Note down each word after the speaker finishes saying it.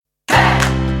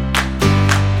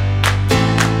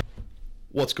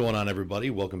What's going on, everybody?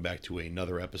 Welcome back to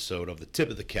another episode of the Tip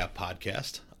of the Cap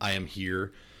podcast. I am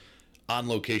here on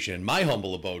location in my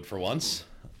humble abode for once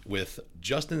with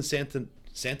Justin Santanacito.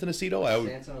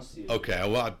 Santanacito. Okay,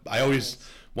 I always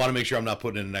want to make sure I'm not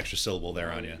putting in an extra syllable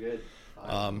there on you. Good.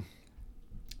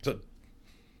 So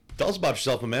tell us about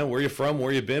yourself, my man. Where you from?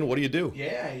 Where you been? What do you do?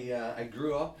 Yeah, I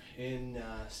grew up in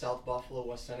South Buffalo,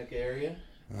 West Seneca area.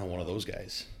 I'm one of those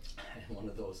guys. One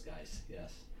of those guys,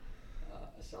 yes.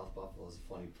 South Buffalo is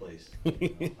a funny place.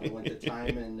 I went to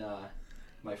Timon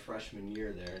my freshman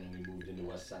year there, and then we moved into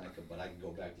West Seneca. But I can go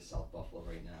back to South Buffalo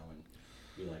right now and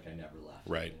be like I never left.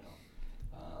 Right.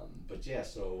 But yeah,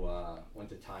 so went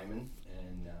to Timon,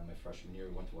 and my freshman year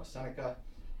we went to West Seneca.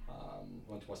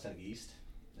 Went to West Seneca East,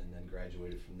 and then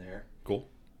graduated from there. Cool.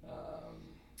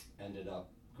 Ended up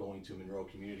going to Monroe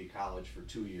Community College for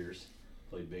 2 years.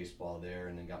 Played baseball there,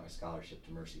 and then got my scholarship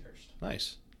to Mercyhurst.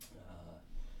 Nice.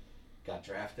 Got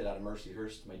drafted out of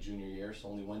Mercyhurst my junior year, so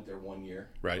only went there 1 year.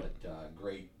 Right. But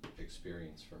great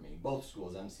experience for me. Both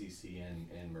schools, MCC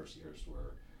and Mercyhurst,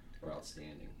 were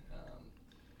outstanding.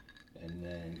 And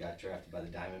then got drafted by the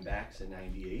Diamondbacks in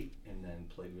 '98, and then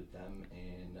played with them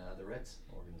in the Reds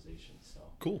organization. So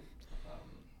Cool.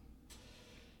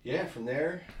 Yeah, from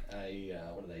there,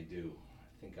 what did I do?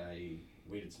 I think I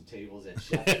waited some tables at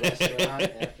Chef's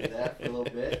Restaurant after that for a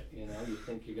little bit. You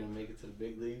think you're going to make it to the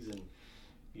big leagues, and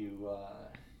you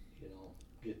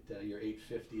get your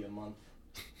 $850 a month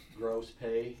gross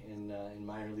pay in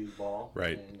minor league ball,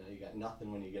 Right. And you got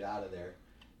nothing when you get out of there.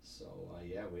 So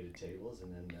waited tables,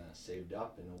 and then saved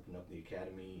up and opened up the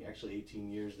academy. Actually, 18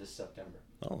 years this September.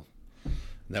 Oh,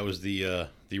 that was the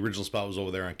original spot was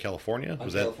over there on California.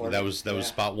 California. That was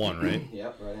spot one, right?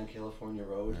 Yep, right on California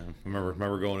Road. Yeah.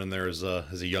 Remember going in there as a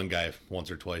young guy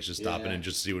once or twice, just stopping in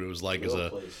just to see what it was like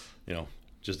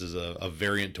just as a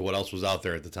variant to what else was out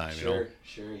there at the time. Sure,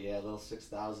 yeah, a little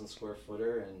 6,000 square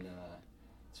footer, and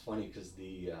it's funny because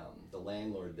the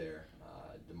landlord there,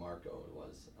 DeMarco, it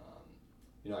was.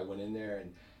 I went in there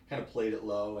and kind of played it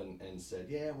low and said,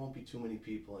 yeah, it won't be too many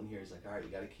people in here. He's like, all right, you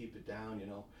got to keep it down,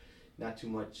 not too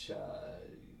much,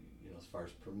 as far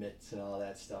as permits and all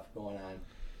that stuff going on.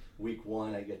 Week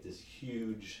one, I get this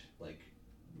huge,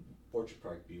 Orchard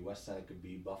Park Bee, West Seneca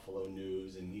Bee, Buffalo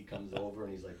News, and he comes over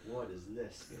and he's like, what is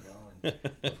this, And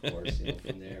of course,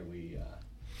 from there we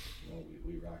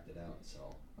rocked it out,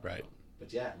 so. Right.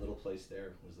 But yeah, little place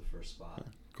there was the first spot.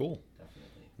 Cool. Definitely.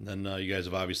 And then you guys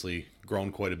have obviously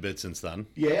grown quite a bit since then.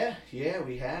 Yeah,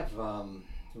 we have.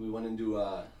 We went into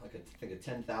a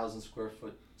 10,000 square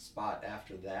foot spot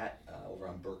after that over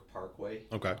on Burke Parkway,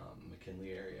 Okay.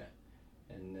 McKinley area,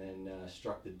 and then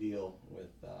struck the deal with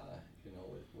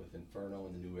with Inferno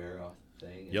and the New Era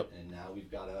thing. And, Yep. And now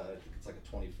we've got it's like a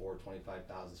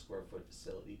 25,000 square foot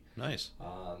facility. Nice.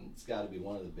 It's got to be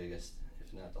one of the biggest,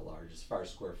 if not the largest, as far as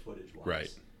square footage wise.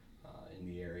 Right. In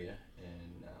the area,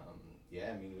 and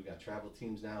we got travel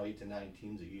teams now, 8 to 9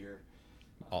 teams a year.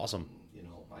 Awesome.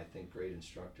 I think great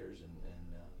instructors, and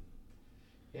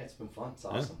it's been fun. It's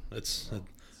awesome. Yeah,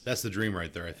 that's the dream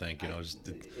right there. I think it is.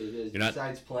 You're not,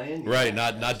 besides playing, right?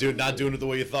 Not doing it the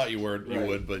way you thought you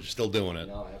would, but you're still doing it.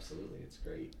 No, absolutely, it's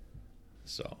great.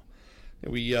 So,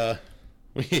 we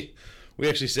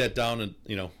actually sat down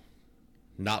and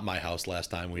not my house last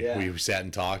time. We sat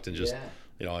and talked and just.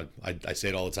 I say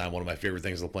it all the time. One of my favorite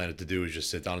things on the planet to do is just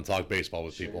sit down and talk baseball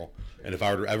with people. Sure. And if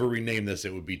I were to ever rename this,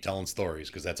 it would be telling stories,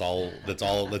 because that's all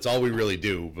we really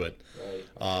do. But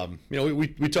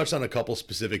we touched on a couple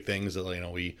specific things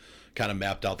that we kind of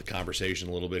mapped out the conversation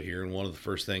a little bit here. And one of the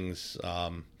first things,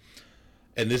 and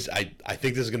this I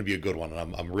think this is going to be a good one,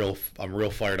 and I'm real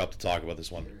fired up to talk about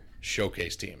this one. Sure.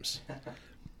 Showcase teams.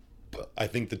 But I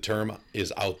think the term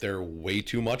is out there way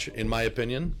too much, in my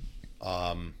opinion.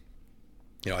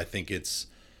 I think it's,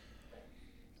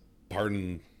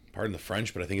 pardon the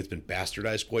French, but I think it's been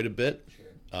bastardized quite a bit.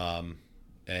 Sure.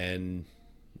 And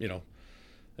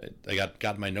I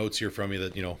got my notes here from you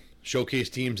that showcase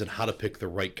teams and how to pick the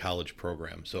right college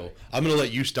program. So right. I'm going to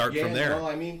let you start from there.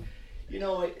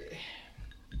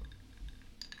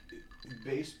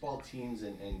 Baseball teams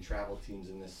and travel teams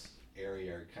in this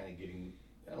area are kind of getting,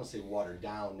 I don't say watered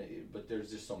down, but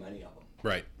there's just so many of them.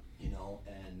 Right. And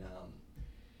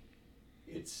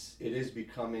it is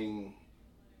becoming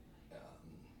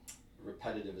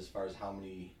repetitive as far as how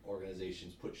many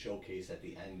organizations put showcase at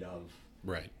the end of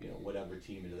right. Whatever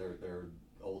team, their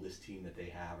oldest team that they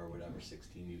have, or whatever,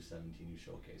 16U, 17U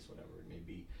showcase, whatever it may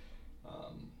be.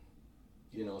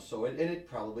 So it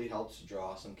probably helps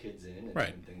draw some kids in and,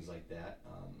 right. and things like that.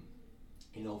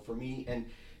 For me, and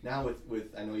now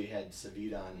with I know you had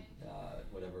Savid on,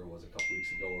 whatever it was, a couple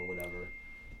weeks ago or whatever,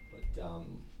 but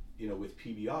with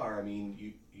PBR, I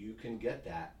mean, you can get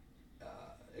that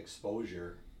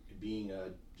exposure being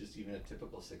just even a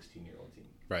typical 16-year-old team.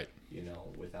 Right.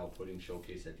 Without putting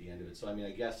showcase at the end of it. So, I mean,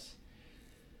 I guess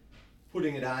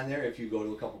putting it on there, if you go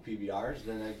to a couple PBRs,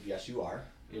 then I guess you are,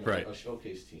 right. a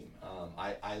showcase team.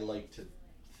 I like to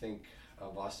think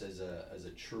of us as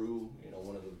a true,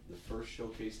 one of the first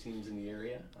showcase teams in the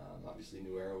area. Obviously,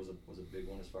 New Era was a big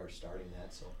one as far as starting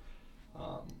that. So,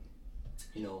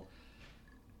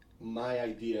 my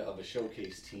idea of a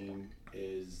showcase team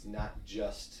is not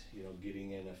just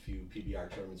getting in a few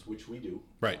PBR tournaments, which we do,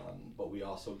 right? But we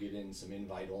also get in some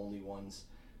invite only ones,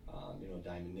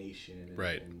 Diamond Nation and,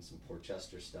 right. and some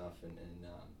Portchester stuff, and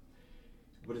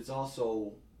but it's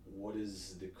also what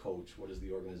is the coach, what is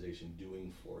the organization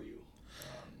doing for you,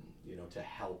 to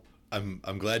help.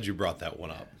 I'm glad you brought that one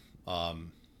up,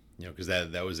 because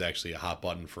that was actually a hot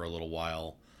button for a little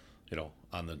while,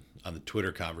 on the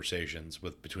Twitter conversations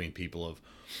between people of,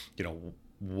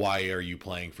 why are you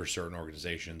playing for certain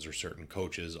organizations or certain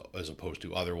coaches as opposed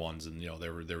to other ones? And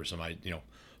there was some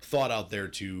thought out there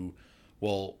to,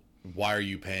 well, why are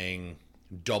you paying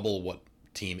double what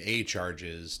Team A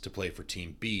charges to play for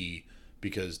Team B?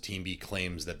 Because Team B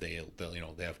claims that they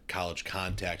have college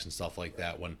contacts and stuff like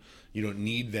that, when you don't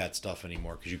need that stuff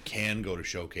anymore, because you can go to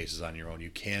showcases on your own,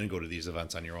 you can go to these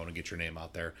events on your own and get your name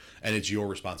out there, and it's your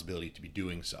responsibility to be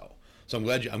doing so. So I'm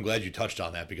glad you touched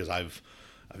on that, because I'm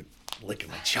licking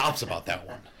my chops about that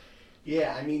one.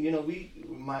 Yeah, I mean,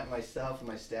 myself and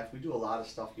my staff, we do a lot of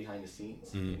stuff behind the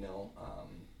scenes. Mm-hmm.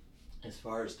 As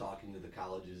far as talking to the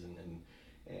colleges and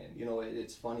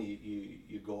it's funny,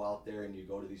 you go out there and you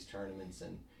go to these tournaments,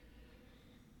 and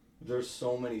there's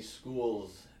so many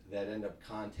schools that end up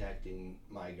contacting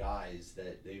my guys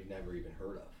that they've never even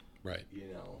heard of. Right.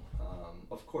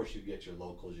 Of course you get your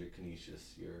locals, your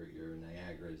Canisius, your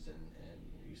Niagaras, and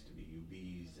used to be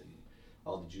UBs and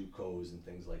all the JUCOs and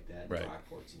things like that, and right.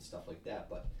 Rockports and stuff like that.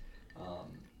 But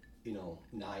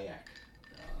Nyack,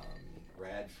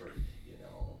 Radford,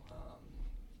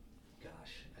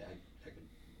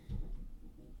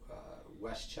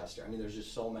 Westchester. I mean, there's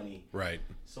just so many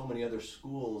other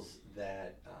schools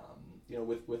that,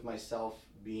 with myself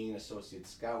being an associate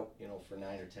scout, for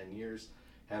 9 or 10 years,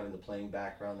 having the playing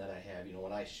background that I have,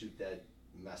 when I shoot that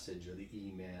message or the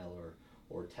email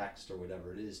or text or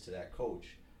whatever it is to that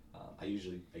coach, I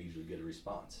usually get a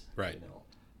response. Right.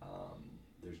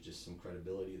 There's just some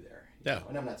credibility there. Yeah.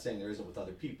 And I'm not saying there isn't with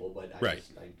other people, but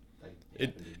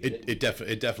it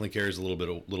definitely carries a little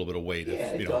bit of weight.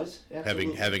 Yeah, it does.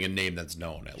 Having a name that's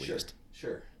known at least.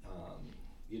 Sure.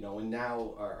 And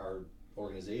now our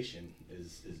organization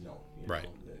is known. Right.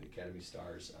 The Academy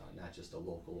Stars, not just a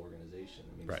local organization.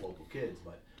 I mean, right. It's local kids,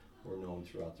 but we're known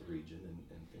throughout the region and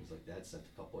things like that. Sent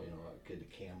a couple, a kid to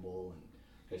Campbell and,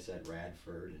 like I said,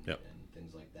 Radford and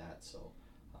things like that. So.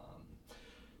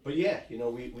 But yeah,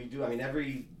 we do. I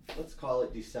mean, let's call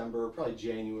it December, probably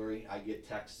January, I get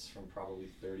texts from probably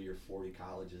 30 or 40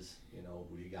 colleges.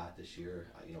 Who you got this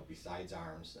year? Besides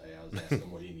arms, I always ask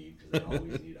them, what do you need? Because they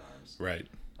always need arms. Right.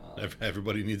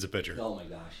 Everybody needs a pitcher. Oh my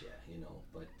gosh, yeah.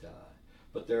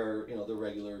 But there are the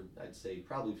regular. I'd say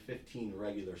probably 15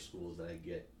 regular schools that I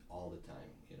get all the time.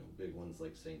 Big ones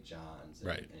like St. John's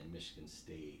and Michigan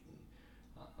State and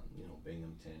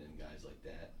Binghamton and guys like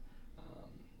that.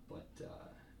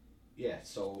 Yeah,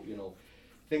 so,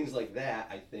 things like that,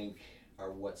 I think, are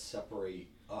what separate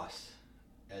us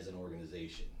as an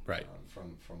organization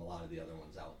from a lot of the other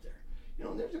ones out there.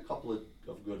 And there's a couple of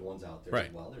good ones out there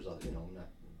as well. There's other,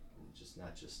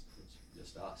 not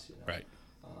just us, Right.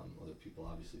 Other people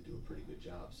obviously do a pretty good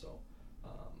job. So,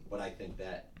 but I think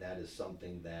that is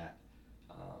something that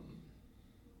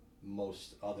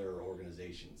most other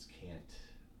organizations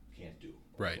can't do,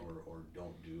 or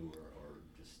don't do, or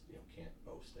just can't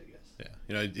boast, I guess.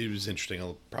 Yeah, it was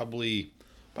interesting. Probably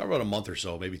about a month or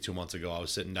so, maybe 2 months ago, I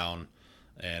was sitting down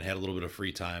and had a little bit of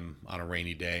free time on a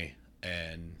rainy day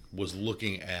and was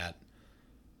looking at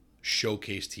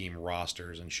showcase team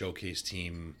rosters and showcase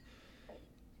team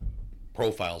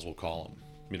profiles, we'll call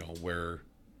them. Where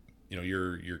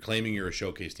you're claiming you're a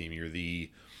showcase team, you're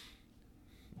the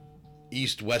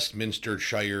East Westminster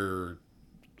Shire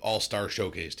All-Star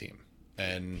Showcase team,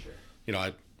 and sure.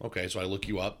 So I look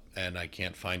you up and I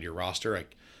can't find your roster.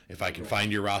 If I can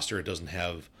find your roster, it doesn't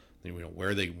have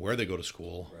where they go to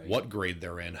school, what grade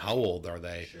they're in, how old are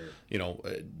they,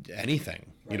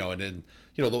 anything, and then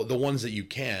the ones that you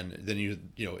can, then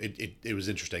it was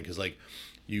interesting because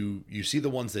you see the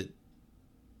ones that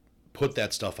put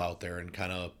that stuff out there and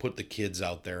kind of put the kids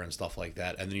out there and stuff like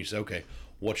that, and then you say, okay,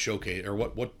 what showcase or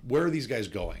where are these guys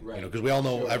going? Because we all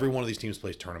know every one of these teams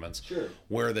plays tournaments. Sure.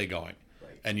 Where are they going?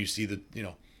 And you see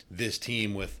this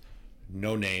team with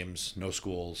no names, no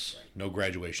schools, no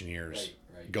graduation years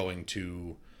going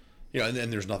to,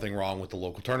 and there's nothing wrong with the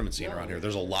local tournament scene around here.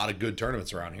 There's a lot of good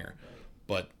tournaments around here.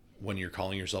 But when you're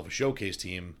calling yourself a showcase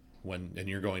team, and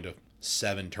you're going to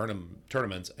 7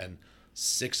 tournaments and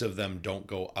 6 of them don't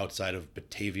go outside of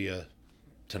Batavia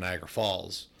to Niagara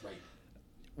Falls,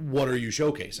 what are you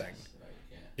showcasing?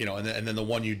 And then the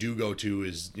one you do go to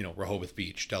is Rehoboth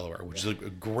Beach, Delaware, which is a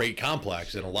great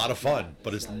complex and a lot of fun,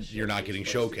 but you're not getting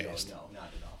showcased. No, not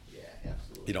at all. Yeah,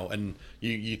 absolutely. And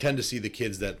you tend to see the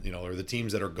kids that or the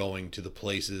teams that are going to the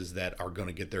places that are going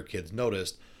to get their kids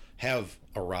noticed have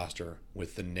a roster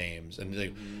with the names and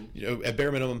at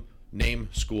bare minimum, name,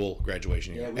 school,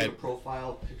 graduation year. Yeah, we have a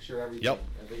profile picture everything. Yep.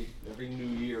 Every new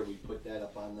year we put that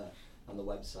up on the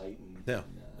website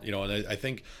and I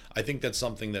think that's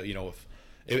something that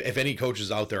if any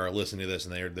coaches out there are listening to this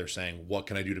and they're saying, what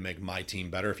can I do to make my team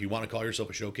better? If you want to call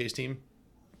yourself a showcase team,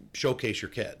 showcase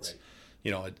your kids.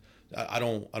 Right. I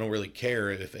don't really care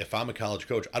if I'm a college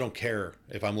coach. I don't care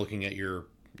if I'm looking at your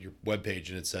webpage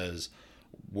and it says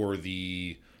we're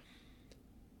the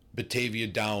Batavia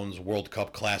Downs World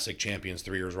Cup Classic champions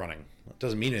 3 years running. It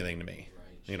doesn't mean anything to me.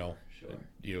 Right,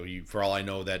 sure. For all I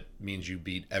know, that means you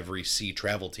beat every C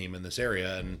travel team in this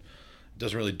area, and it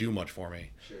doesn't really do much for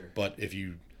me. Sure. But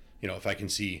if I can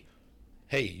see,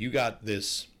 hey, you got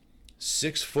this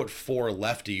 6'4"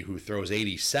 lefty who throws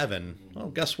 87. Well,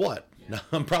 guess what? Yeah. Now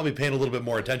I'm probably paying a little bit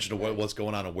more attention to what's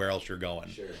going on and where else you're going.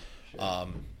 Sure.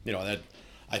 That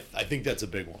I think that's a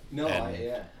big one. No,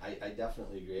 I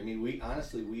definitely agree. I mean, we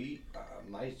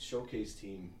my showcase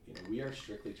team, we are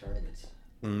strictly tournaments,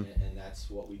 and that's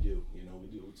what we do. We'll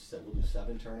do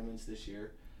 7 tournaments this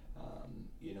year,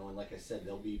 and like I said,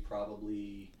 there'll be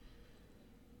probably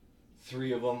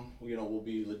 3 of them. Will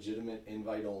be legitimate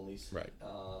invite onlys. Right.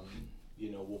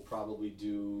 We'll probably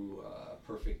do a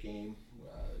perfect game.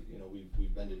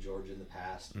 We've been to Georgia in the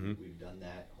past. Mm-hmm. We've done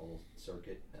that whole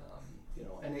circuit.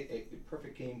 And a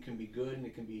perfect game can be good and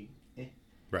it can be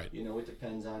right. It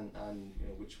depends on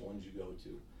which ones you go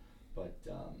to, but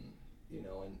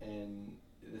and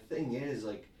the thing is,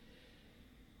 like,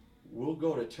 we'll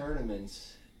go to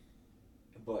tournaments,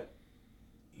 but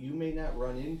you may not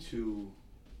run into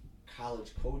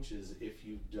college coaches if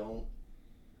you don't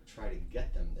try to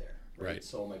get them there. Right.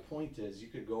 So my point is, you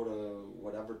could go to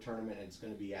whatever tournament and it's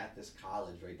going to be at this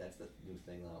college, right? That's the new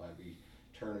thing now. Every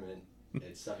tournament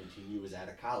at 17U is at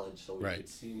a college, so it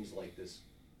seems like this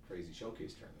crazy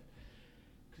showcase tournament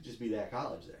could just be that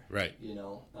college there. Right.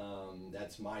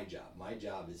 That's my job. My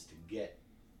job is to get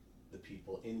the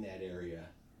people in that area,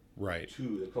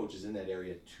 to the coaches in that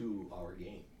area, to our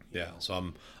game. Yeah.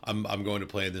 So I'm going to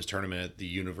play in this tournament at the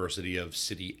University of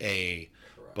City A.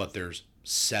 Correct. But there's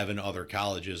 7 other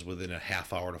colleges within a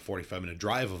half hour to 45-minute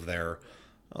drive of there.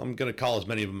 I'm going to call as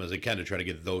many of them as I can to try to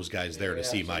get those guys there to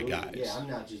see my guys. Yeah, I'm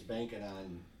not just banking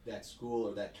on that school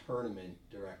or that tournament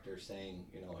director saying,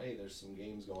 hey, there's some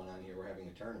games going on here, we're having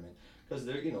a tournament. Because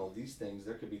these things,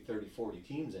 there could be 30, 40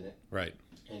 teams in it. Right.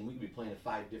 And we could be playing at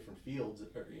 5 different fields,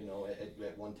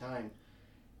 at one time.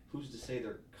 Who's to say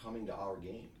they're coming to our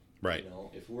game? Right.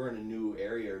 If we're in a new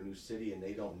area or new city and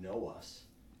they don't know us,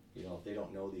 if they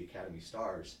don't know the Academy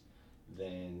Stars,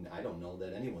 then I don't know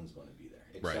that anyone's going to be there,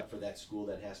 except for that school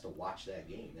that has to watch that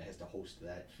game, that has to host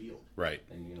that field, right?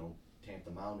 And tamp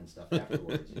the mound and stuff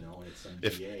afterwards, and it's some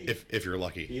GA. If you're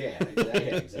lucky. Yeah,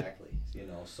 exactly.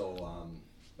 So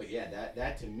but yeah,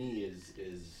 that to me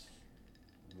is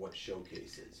what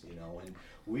showcase is, and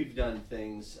we've done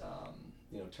things,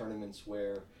 tournaments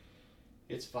where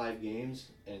it's 5 games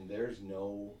and there's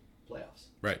no playoffs.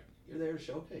 Right. You're there to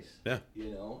showcase. Yeah.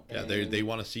 And they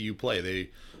want to see you play.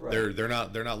 They're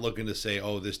not looking to say,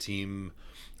 oh, this team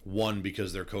won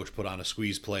because their coach put on a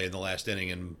squeeze play in the last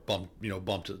inning and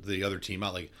bumped the other team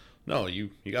out. Like, no, you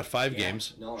got 5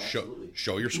 games. No, absolutely.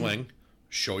 Show your swing,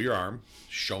 show your arm,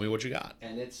 show me what you got.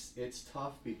 And it's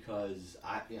tough because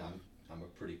I'm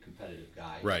a pretty competitive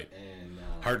guy. Right. And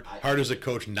hard as a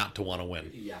coach not to want to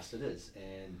win. Yes, it is.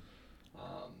 And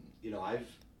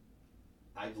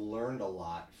I've learned a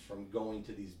lot from going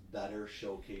to these better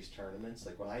showcase tournaments.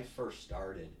 Like when I first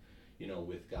started,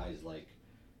 with guys like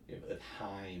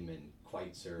Heim and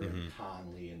Queitzer and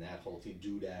Conley and that whole team,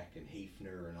 Dudek and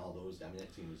Hafner and all those. I mean,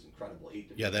 that team was incredible.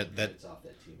 8 different off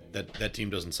that team. That team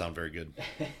doesn't sound very good.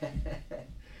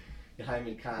 Heim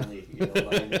and Conley,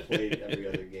 Heim played every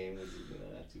other game was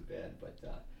not too bad.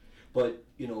 But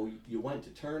you went to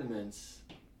tournaments,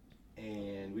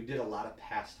 and we did a lot of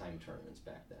pastime tournaments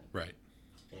back then. Right.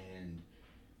 And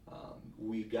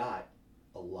we got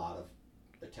a lot of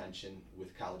attention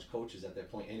with college coaches at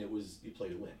that point, and it was you play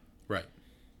to win. Right.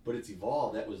 but it's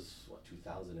evolved. That was, what,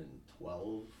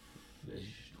 2012-ish?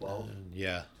 12?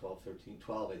 Yeah. 12, 13,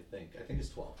 12, I think. I think it's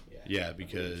 12, yeah. Yeah,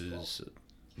 because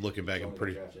looking back, I'm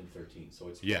pretty... drafted in 13, so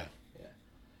it's 12. Yeah.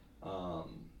 Yeah.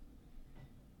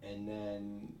 And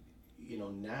then, you know,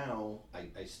 now,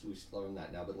 we learn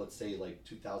that now, but let's say like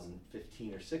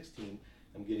 2015 or 16,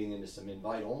 I'm getting into some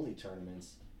invite-only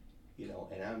tournaments, you know,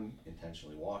 and I'm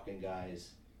intentionally walking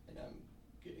guys, and I'm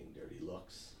getting dirty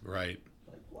looks. Right.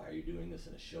 Like, why are you doing this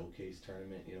in a showcase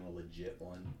tournament, you know, a legit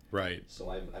one? Right. So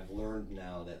I've learned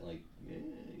now that, like,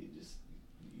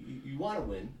 you want to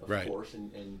win, of course,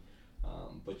 and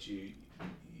but you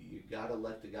gotta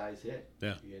let the guys hit.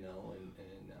 Yeah. You know, and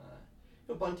you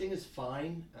know, bunting is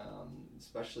fine,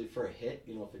 especially for a hit.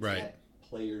 You know, if it's that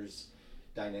player's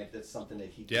dynamic, that's something that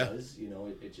he does. You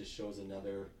know, it just shows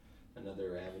another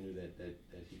avenue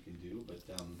that he can do. But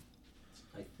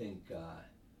I think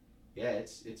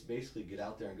it's basically get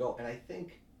out there and go. And I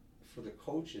think for the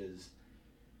coaches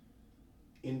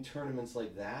in tournaments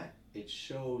like that, it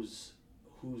shows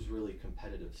who's really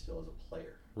competitive still as a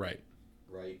player. Right.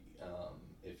 Right.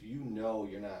 If you know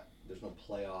there's no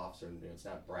playoffs or it's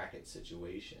not bracket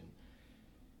situation,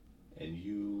 and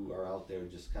you are out there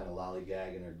just kind of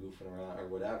lollygagging or goofing around or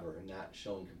whatever and not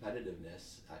showing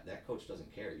competitiveness, that coach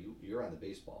doesn't care. You're on the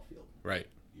baseball field. Right.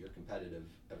 You're competitive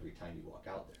every time you walk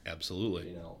out there. Absolutely.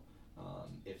 You know,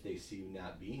 if they see you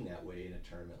not being that way in a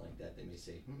tournament like that, they may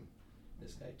say,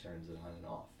 this guy turns it on and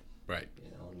off. Right.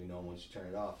 You know, and we know once you turn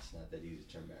it off, it's not that easy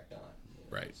to turn back on. You know?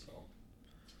 Right. So.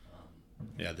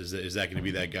 Yeah, is that going to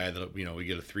be that guy that, you know, we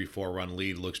get a 3-4 run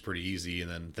lead, looks pretty easy, and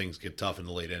then things get tough in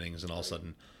the late innings, and all of a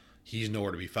sudden he's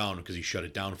nowhere to be found because he shut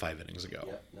it down 5 innings ago.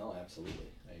 Yep. No,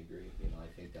 absolutely. I agree. You know, I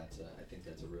think that's a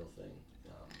real thing.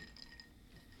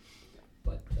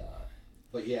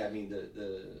 But yeah, I mean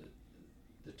the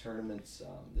tournaments,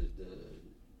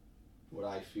 what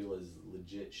I feel is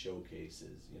legit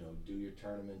showcases. You know, do your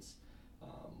tournaments.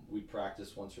 We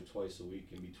practice once or twice a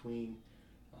week in between.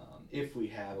 If we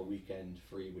have a weekend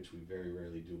free, which we very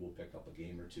rarely do, we'll pick up a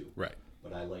game or two. Right.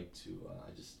 But I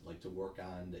just like to work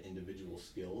on the individual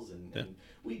skills, and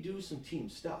we do some team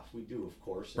stuff. We do, of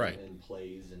course, and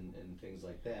plays and things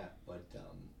like that. But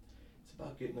it's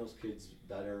about getting those kids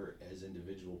better as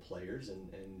individual players and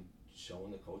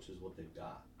showing the coaches what they've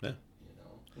got. Yeah. You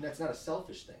know, and that's not a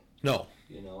selfish thing. No.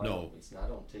 You know, No. I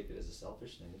don't take it as a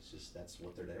selfish thing. It's just that's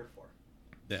what they're there for.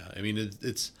 Yeah, I mean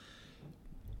it's.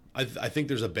 I think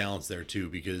there's a balance there too,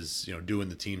 because, you know, doing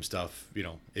the team stuff, you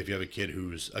know, if you have a kid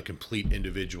who's a complete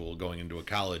individual going into a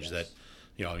college that,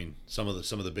 you know, I mean, some of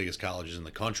the biggest colleges in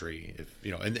the country, if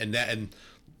you know, and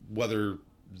whether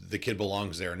the kid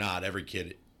belongs there or not, every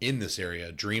kid in this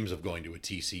area dreams of going to a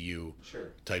TCU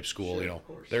type school. You know,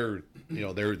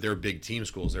 they're big team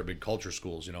schools, they're big culture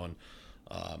schools. You know, and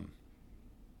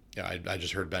I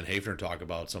just heard Ben Hafner talk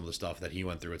about some of the stuff that he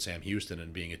went through at Sam Houston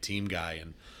and being a team guy,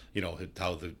 and you know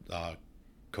how the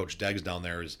Coach Deggs down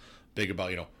there is big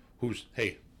about, you know,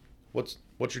 what's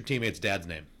your teammate's dad's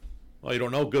name? Well, you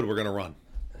don't know. Good, we're gonna run,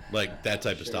 like that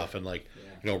type of stuff, and like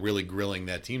you know, really grilling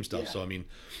that team stuff. So I mean,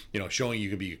 you know, showing you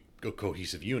can be a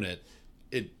cohesive unit,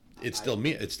 it still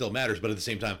matters, but at the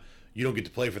same time, you don't get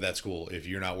to play for that school if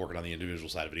you're not working on the individual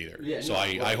side of it either.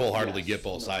 I wholeheartedly get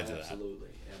both sides of that. Absolutely.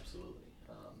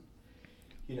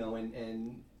 You know,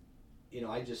 and you know,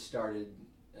 I just started,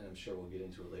 and I'm sure we'll get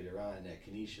into it later on, at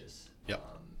Canisius. Yep.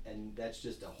 And that's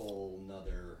just a whole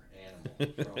nother animal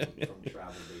from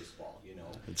travel baseball. You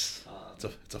know, it's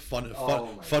a fun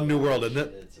new world, isn't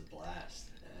it? It's a blast.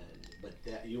 But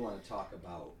that, you want to talk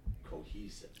about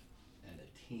cohesive and a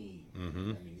team.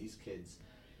 Mm-hmm. I mean, these kids,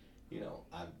 you know,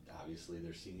 obviously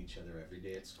they're seeing each other every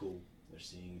day at school. They're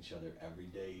seeing each other every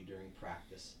day during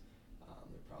practice.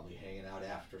 They're probably hanging out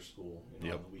after school, you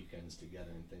know, on the weekends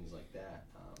together and things like that.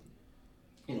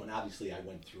 You know, and obviously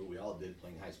we all did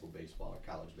playing high school baseball or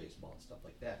college baseball and stuff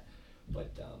like that.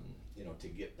 But, you know, to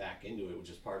get back into it, which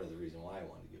is part of the reason why I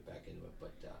wanted to get back into it,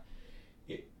 but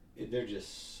they're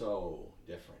just so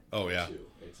different. Oh, yeah. Too.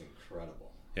 It's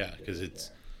incredible. Yeah, because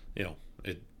it's, you know,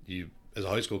 you as a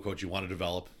high school coach, you want to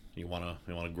develop. You want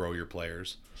to grow your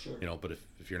players. Sure. You know, but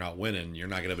if you're not winning, you're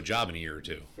not going to have a job in a year or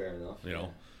two. Fair enough. You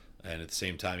know, and at the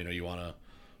same time, you know, you want to,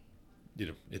 you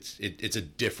know, it's a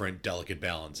different, delicate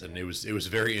balance, and it was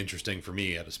very interesting for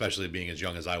me, especially being as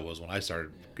young as I was when I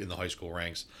started in the high school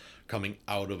ranks, coming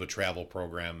out of a travel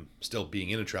program, still being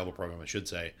in a travel program, I should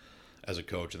say, as a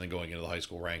coach, and then going into the high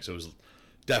school ranks. So it was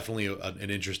definitely an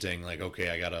interesting, like, okay,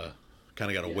 I gotta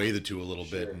weigh the two a little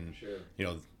bit, and you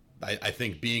know. I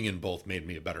think being in both made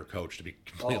me a better coach, to be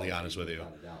completely honest with you.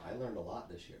 I learned a lot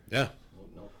this year. Yeah.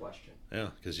 No question. Yeah,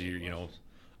 because you know,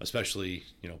 especially,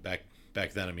 you know,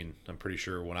 back then, I mean, I'm pretty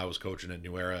sure when I was coaching at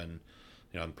New Era, and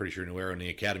I'm pretty sure New Era and the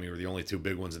Academy were the only two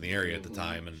big ones in the area at the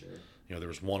time, and there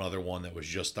was one other one that was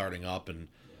just starting up, and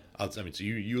I mean, so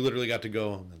you literally got to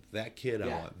go, that kid, I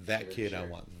want that kid, I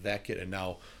want that kid, and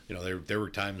now there were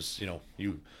times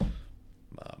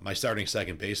my starting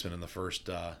second baseman in the first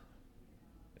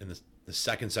in the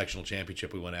second sectional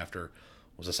championship we went after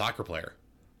was a soccer player.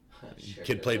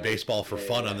 Kid played baseball for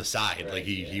fun on the side. Right, like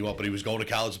he went, but he was going to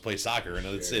college to play soccer, and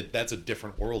that's a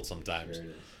different world sometimes.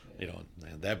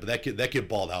 That kid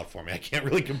balled out for me. I can't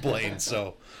really complain.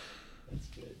 So that's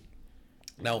good.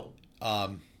 Now,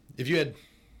 if you had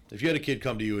a kid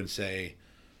come to you and say,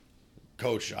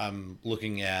 "Coach, I'm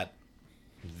looking at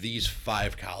these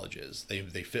 5 colleges. They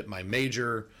fit my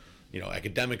major.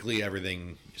 Academically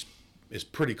everything is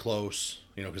pretty close.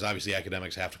 Because obviously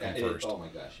academics have to come first. Oh my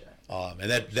gosh, yeah. And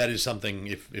that is something,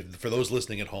 if for those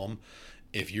listening at home,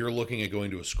 if you're looking at going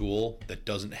to a school that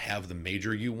doesn't have the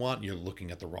major you want, you're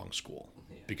looking at the wrong school,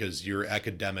 because your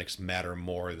academics matter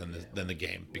more than the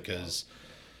game, because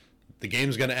the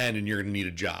game's going to end and you're going to need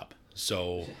a job.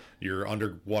 So your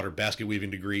underwater basket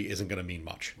weaving degree isn't going to mean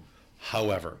much.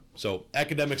 However, so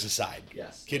academics aside,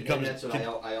 kid comes. And that's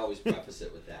what I always preface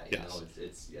it with that. It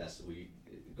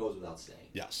goes without saying.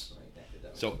 Yes. Right?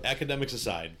 So academics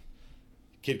aside,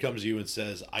 kid comes to you and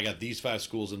says, I got these 5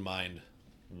 schools in mind.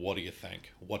 What do you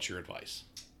think? What's your advice?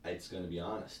 It's going to be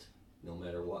honest, no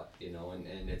matter what,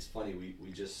 and it's funny,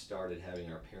 we just started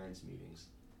having our parents meetings,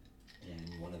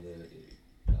 and one of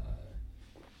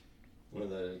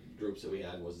the groups that we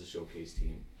had was the showcase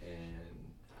team, and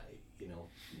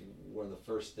one of the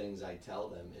first things I tell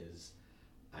them is,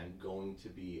 I'm going to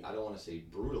be, I don't want to say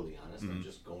brutally honest, I'm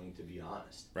just going to be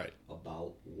honest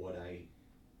about what I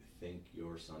think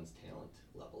your son's talent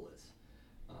level is.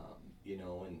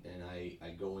 And I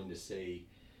go in to say,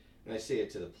 and I say it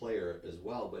to the player as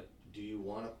well, but do you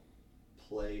want to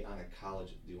play on a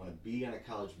college, do you want to be on a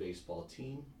college baseball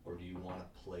team, or do you want to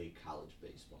play college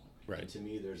baseball? Right. And to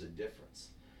me, there's a difference.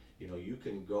 You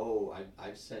can go,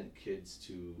 I've sent kids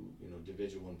to,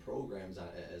 Division I programs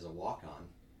as a walk-on,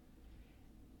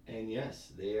 and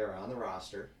yes, they are on the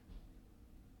roster,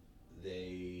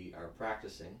 they are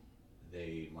practicing,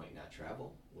 they might not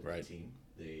travel with the team,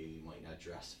 they might not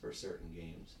dress for certain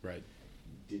games. Right.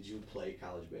 Did you play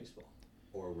college baseball,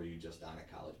 or were you just on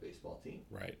a college baseball team?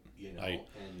 Right.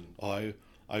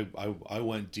 I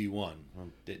went D1.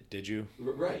 Did you?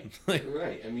 Right.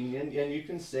 Right. I mean, and you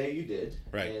can say you did.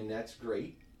 Right. And that's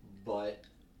great, but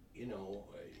you're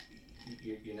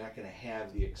not going to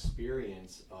have the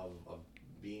experience of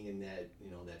being in that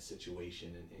that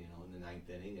situation and in the 9th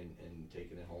inning and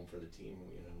taking it home for the team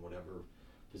in whatever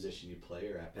position you play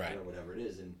or at bat or whatever it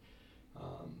is,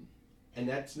 and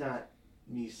that's not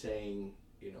me saying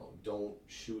don't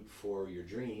shoot for your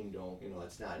dream, don't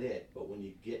that's not it, but when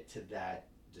you get to that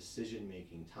decision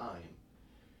making time,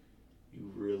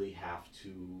 you really have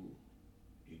to,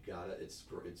 it's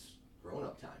grown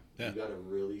up time. You gotta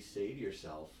really say to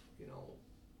yourself,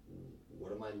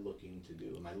 what am I looking to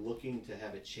do? Am I looking to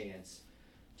have a chance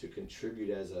to contribute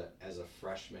as a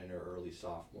freshman or early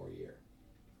sophomore year?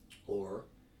 Or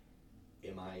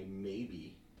am I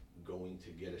maybe going to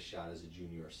get a shot as a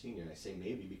junior or senior? And I say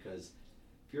maybe because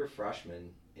if you're a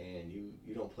freshman and you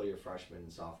don't play your freshman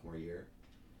and sophomore year,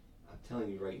 I'm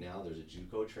telling you right now, there's a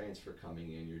JUCO transfer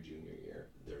coming in your junior year.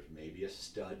 There's maybe a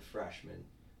stud freshman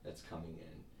that's coming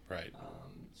in. Right.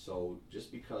 So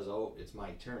just because, it's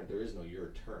my turn, there is no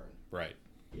your turn. Right.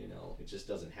 It just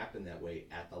doesn't happen that way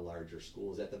at the larger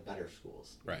schools, at the better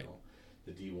schools. Right.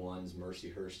 The D1s,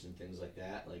 Mercyhurst and things like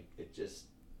that, it's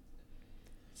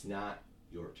not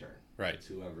your turn. Right. It's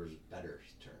whoever's better's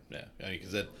turn. Yeah,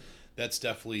 because that's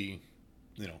definitely,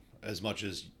 as much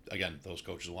as, again, those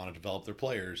coaches want to develop their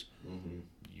players,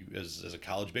 you as a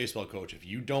college baseball coach, if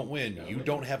you don't win, you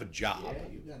don't have a job. Yeah,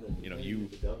 you got to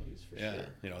the W's for sure.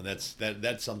 And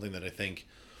that's something that I think,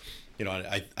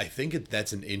 I think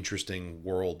that's an interesting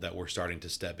world that we're starting to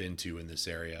step into in this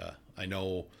area. I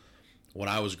know when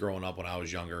I was growing up, when I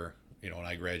was younger, when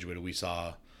I graduated, we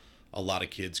saw a lot of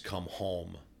kids come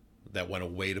home that went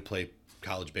away to play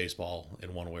college baseball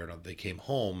in one way or another. They came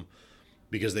home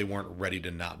because they weren't ready to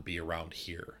not be around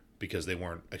here, because they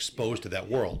weren't exposed to that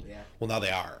world. Yeah. Well, now they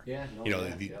are. Yeah.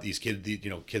 These kids,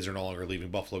 kids are no longer leaving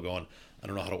Buffalo going, I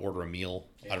don't know how to order a meal.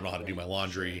 I don't know how to do my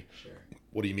laundry. Sure.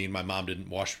 What do you mean my mom didn't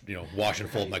wash and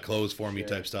fold my clothes for me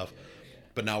type stuff. Yeah.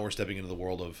 But now we're stepping into the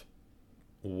world of,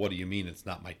 what do you mean it's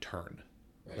not my turn?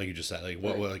 Right. Like you just said,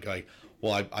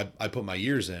 I put my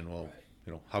years in. Well,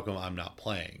 how come I'm not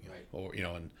playing? Right. Or,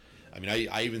 and I mean,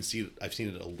 I've seen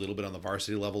it a little bit on the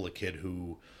varsity level, a kid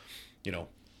who,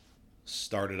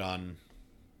 started on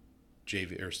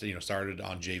JV, or started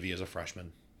on JV as a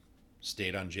freshman,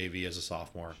 stayed on JV as a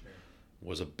sophomore, Sure.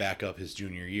 was a backup his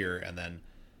junior year, and then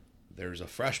there's a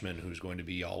freshman who's going to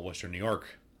be all Western New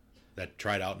York that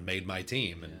tried out and made my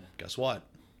team, and guess what?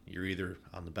 You're either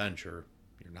on the bench or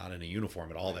you're not in a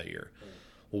uniform at all that year. Right.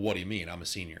 Well, what do you mean? I'm a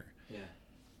senior. Yeah.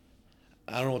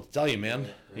 I don't know what to tell you, man.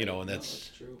 Right. And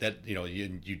that's true. that.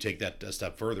 You take that a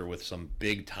step further with some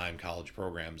big time college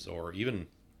programs, or even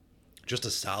just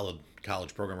a solid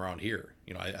college program around here.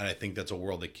 I think that's a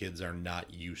world that kids are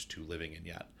not used to living in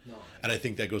yet. No. And I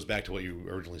think that goes back to what you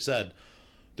originally said.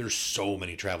 There's so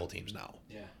many travel teams now.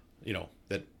 Yeah.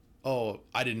 That, oh,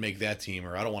 I didn't make that team,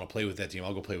 or I don't want to play with that team.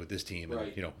 I'll go play with this team.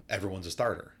 Right. And, everyone's a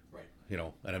starter. Right.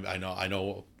 And I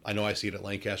know I see it at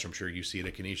Lancaster. I'm sure you see it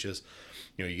at Canisius.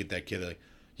 You get that kid like,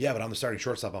 yeah, but I'm the starting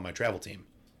shortstop on my travel team.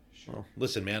 Sure. Well,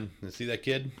 listen, man, see that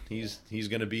kid? He's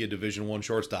going to be a Division I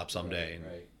shortstop someday.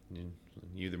 Right. And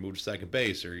you either move to second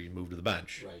base or you move to the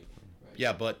bench. Right.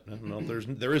 Yeah, but no,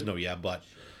 there is no yeah, but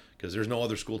because there's no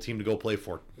other school team to go play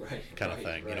for. Right. Kind of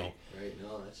thing. Right. Right.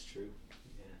 No, that's true.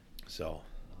 Yeah. So. No,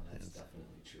 that's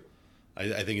definitely true.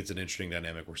 I think it's an interesting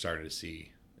dynamic we're starting to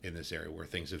see in this area where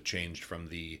things have changed from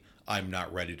the I'm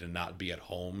not ready to not be at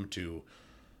home to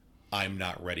I'm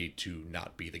not ready to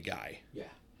not be the guy. Yeah.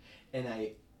 And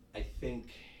I think,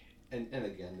 and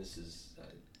again, this is a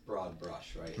broad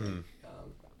brush, right?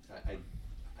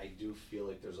 I do feel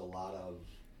like there's a lot of,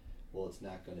 well, it's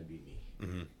not going to be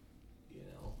me,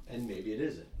 and maybe it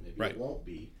isn't, maybe it won't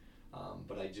be,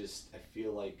 but I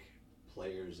feel like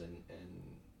players and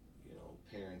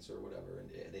parents or whatever, and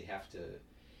they have to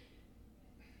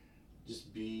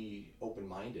just be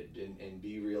open-minded and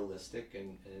be realistic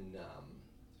and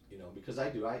because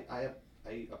I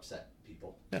upset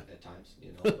people at times,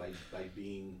 by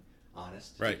being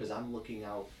honest, right? Because I'm looking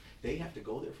out. They have to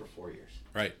go there for 4 years,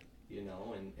 right?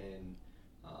 And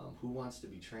who wants to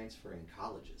be transferring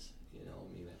colleges?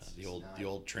 That's the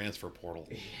old transfer portal.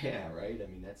 Yeah, right. I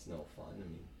mean, that's no fun.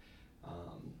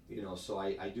 I mean, so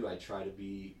I try to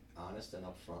be honest and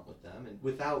upfront with them, and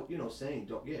without saying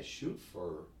shoot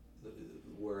for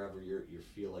wherever you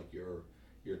feel like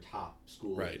your top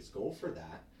school is. Go for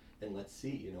that, and let's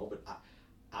see. But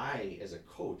I as a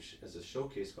coach, as a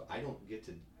showcase coach, I don't get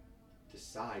to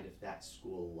decide if that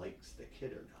school likes the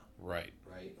kid or not. Right.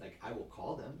 Like, I will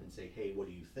call them and say, hey, what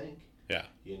do you think? Yeah.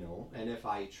 And if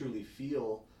I truly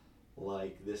feel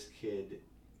like this kid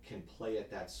can play at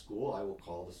that school, I will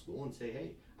call the school and say,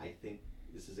 hey, I think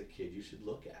this is a kid you should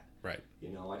look at. Right.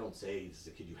 I don't say this is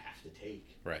a kid you have to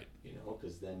take. Right.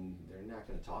 Because then they're not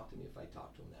going to talk to me if I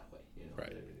talk to them that way.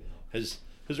 Right. Has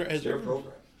there a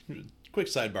program? Quick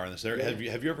sidebar on this. Have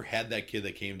you ever had that kid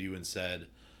that came to you and said,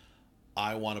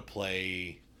 I want to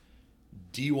play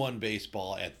D1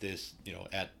 baseball at this,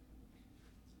 at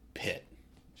Pitt?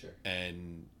 Sure.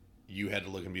 And you had to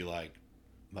look and be like,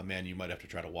 my man, you might have to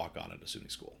try to walk on at a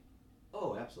SUNY school.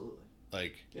 Oh, absolutely.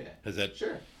 Like, yeah. Has that?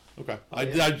 Sure. Okay.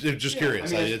 I'm just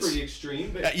curious. It's pretty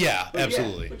extreme, but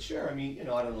absolutely. But sure, I mean, I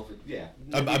don't know if it, yeah.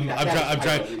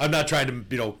 I'm not trying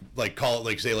to, call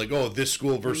it, say, oh, this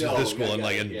school versus this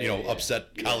school,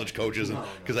 upset college coaches, and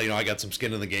because I got some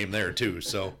skin in the game there too.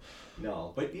 So.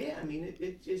 No, but yeah, I mean,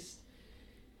 it just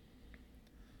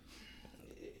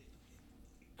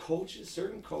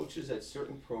certain coaches at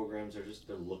certain programs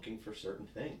they're looking for certain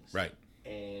things, right?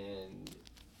 And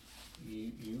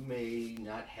you may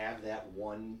not have that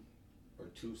one or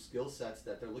two skill sets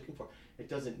that they're looking for. It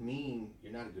doesn't mean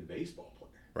you're not a good baseball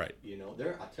player, right?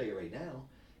 I'll tell you right now,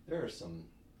 there are some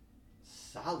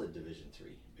solid Division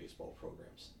III baseball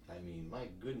programs. I mean, my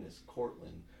goodness,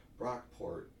 Cortland,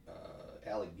 Brockport,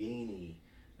 Allegheny.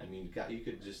 I mean, you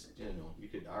could just,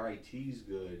 RIT's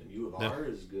good, U of R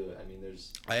is good. I mean,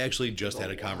 I actually just had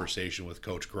a conversation with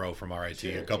Coach Groh from RIT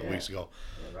a couple weeks ago.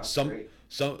 Yeah,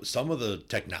 some of the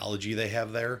technology they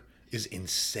have there is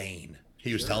insane.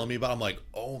 He was telling me about it. I'm like,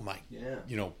 oh my,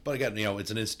 but again,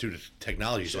 it's an institute of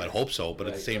technology, so I'd hope so. But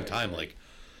at the same time,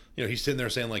 he's sitting there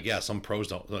saying some pros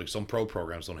don't, some pro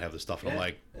programs don't have this stuff. And I'm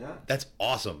like, that's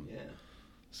awesome. Yeah.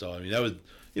 So, I mean, that was,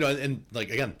 and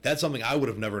again, that's something I would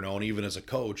have never known, even as a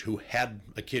coach who had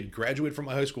a kid graduate from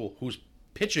my high school who's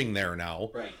pitching there now.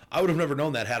 Right. I would have never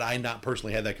known that had I not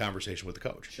personally had that conversation with the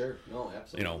coach. Sure. No,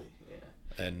 absolutely.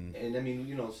 Yeah. And I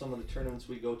mean, some of the tournaments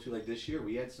we go to, like this year,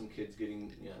 we had some kids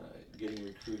getting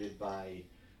recruited by,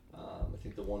 I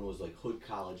think the one was Hood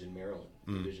College in Maryland,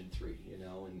 Division III,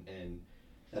 and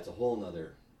that's a whole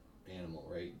nother animal,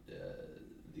 right?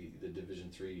 The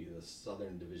Division III, the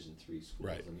Southern Division III schools.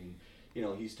 Right. I mean,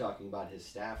 he's talking about his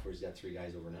staff where he's got 3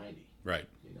 guys over 90. Right.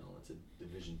 It's a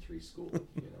Division III school.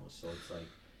 So it's like,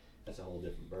 That's a whole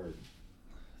different bird.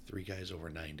 3 guys over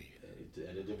 90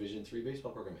 at a Division III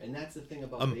baseball program, and that's the thing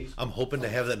about I'm baseball. hoping to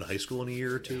have that in high school in a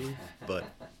year or two, but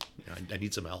I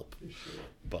need some help. For sure.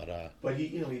 But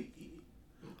he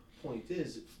point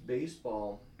is,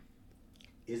 baseball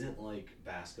isn't like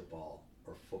basketball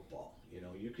or football.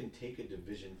 You can take a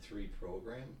Division III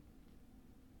program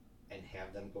and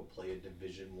have them go play a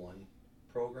Division I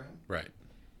program. Right.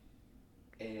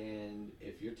 And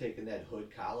if you're taking that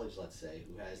Hood College, let's say,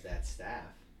 who has that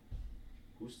staff,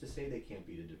 who's to say they can't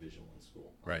beat a Division I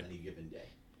school on any given day?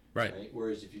 Right.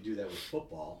 Whereas if you do that with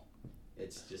football,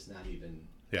 it's just not even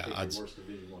the worst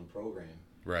Division I program.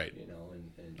 Right. And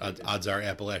odds are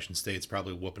Appalachian State's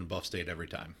probably whooping Buff State every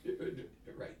time.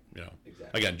 Right.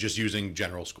 Exactly. Again, just using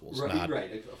general schools. Right.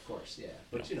 Of course. Yeah.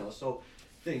 But so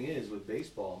thing is with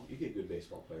baseball, you get good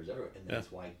baseball players everywhere, and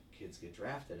that's why kids get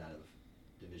drafted out of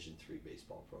Division III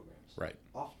baseball programs. Right.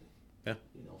 Often. Yeah.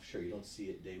 Sure, you don't see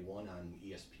it day one on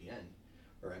ESPN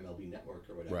or MLB Network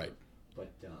or whatever. Right.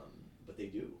 But they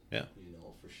do. Yeah.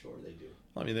 For sure they do.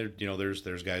 Well, I mean,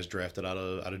 there's guys drafted out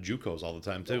of JUCOs all the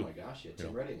time too. Oh my gosh, yeah.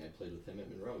 Tim Redding, I played with him at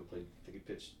Monroe. I think he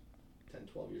pitched 10,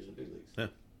 12 years in the big leagues. Yeah.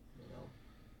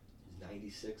 He's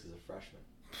 96 as a freshman.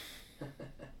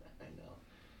 I know.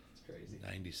 It's crazy.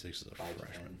 96 as a 5'10",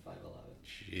 freshman. 5'11".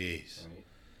 Jeez. Right.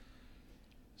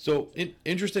 So,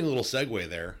 interesting little segue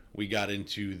there. We got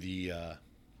into the,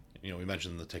 we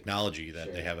mentioned the technology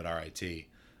that they have at RIT,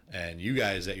 and you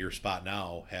guys at your spot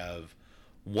now have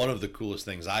one of the coolest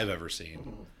things I've ever seen.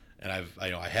 Mm-hmm. And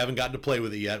I haven't gotten to play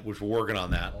with it yet, which we're working on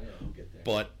that. Oh, yeah, we'll get there.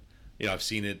 But I've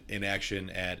seen it in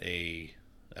action at a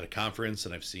conference,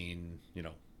 and I've seen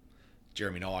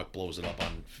Jeremy Nowak blows it up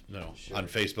on on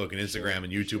Facebook and Instagram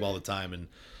and YouTube all the time. And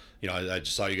I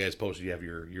just saw you guys posted. You have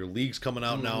your leagues coming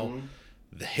out now.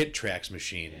 The HitTrax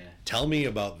machine. Yeah. Tell me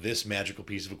about this magical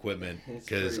piece of equipment,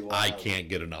 because I can't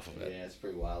get enough of it. Yeah, it's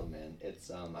pretty wild, man. It's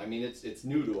it's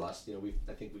new to us.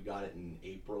 I think we got it in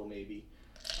April maybe.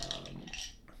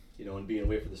 And being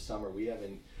away for the summer,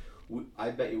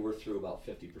 I bet you we're through about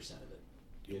 50% of it.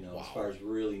 Wow. As far as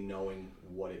really knowing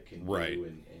what it can do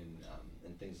and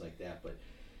things like that. But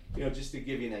just to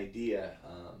give you an idea,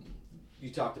 you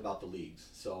talked about the leagues,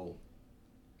 so.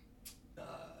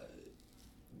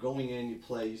 Going in, you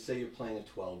say you're playing a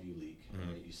 12U league.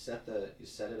 Mm-hmm. Right? You set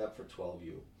it up for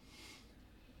 12U,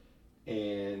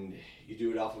 and you do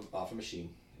it off a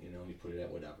machine. You put it at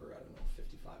whatever, I don't know,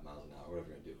 55 miles an hour, whatever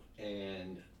you're gonna do,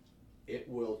 and it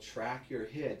will track your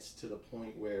hits to the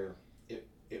point where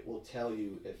it will tell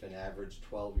you if an average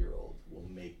 12-year-old will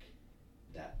make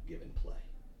that given play.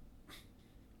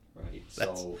 Right.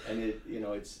 So and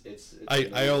it's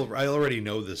I already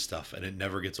know this stuff, and it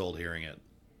never gets old hearing it.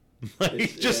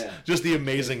 Just the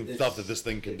amazing stuff that this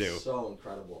thing can do. So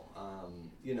incredible.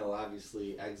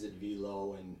 Obviously exit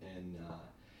velo and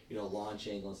launch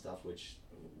angle and stuff, which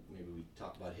maybe we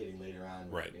talk about hitting later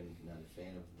on. Right. I'm not a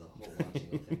fan of the whole launch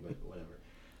angle thing, but whatever.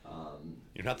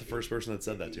 You're not the first person that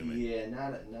said that to me. Yeah,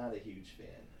 not a huge fan.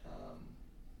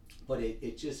 But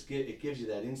it gives you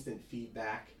that instant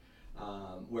feedback.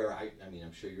 Where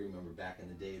I'm sure you remember back in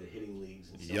the day the hitting leagues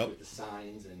and stuff with the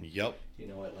signs and at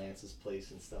Lance's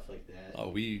place and stuff like that.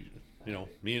 Oh, me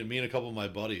and a couple of my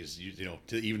buddies,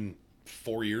 to even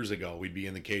 4 years ago, we'd be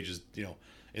in the cages,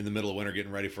 in the middle of winter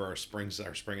getting ready for our spring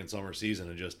and summer season,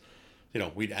 and just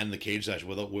we'd end the cage session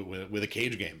with a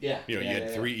cage game. Yeah. You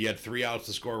had 3 outs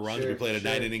to score runs. We played a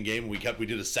 9-inning game. We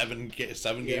did a seven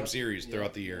game series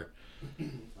throughout the year.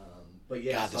 But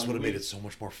yeah, God, this would have made it so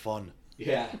much more fun.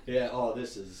 Yeah. Oh,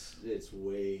 it's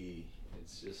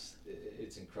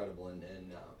incredible, and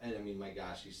I mean, my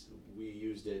gosh, we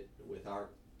used it with our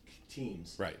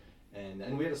teams, right?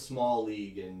 And we had a small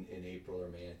league in April or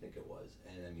May, I think it was,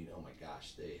 and I mean, oh my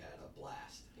gosh, they had a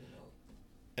blast,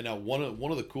 And now one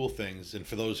of the cool things, and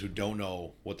for those who don't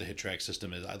know what the HitTrax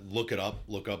system is, I look up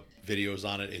videos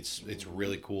on it. It's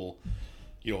really cool,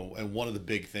 And one of the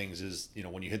big things is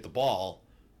when you hit the ball,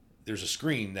 there's a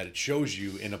screen that it shows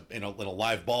you in a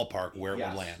live ballpark where it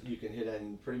would land. You can hit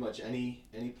in pretty much any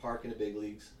park in the big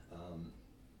leagues.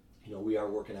 We are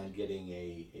working on getting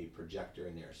a projector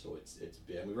in there, so it's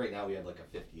big. I mean, right now we have like a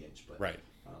 50-inch, but right.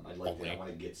 I want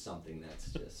to get something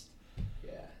that's just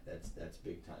that's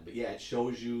big time. But yeah, it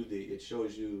shows you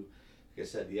like I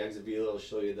said, the exit velo will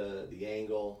show you the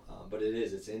angle, but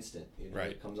it's instant. Right.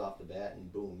 It comes off the bat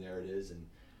and boom, there it is, and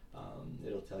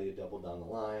it'll tell you double down the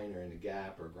line or in a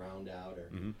gap or ground out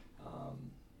or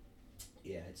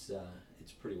it's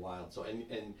pretty wild. So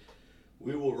and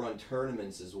we will run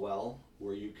tournaments as well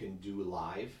where you can do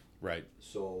live. Right.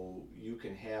 So you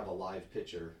can have a live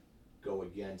pitcher go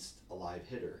against a live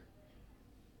hitter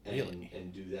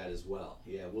and do that as well.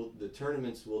 Yeah, the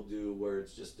tournaments we'll do where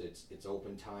it's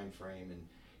open time frame and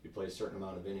you play a certain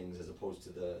amount of innings, as opposed to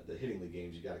the hitting the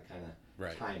games. You got to kind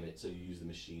of time it, so you use the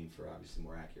machine for obviously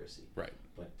more accuracy. Right.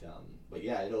 But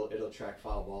yeah, it'll track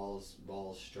foul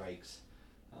balls, strikes.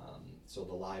 So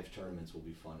the live tournaments will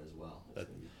be fun as well.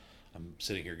 I'm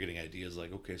sitting here getting ideas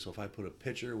like, okay, so if I put a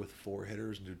pitcher with 4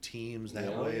 hitters and do teams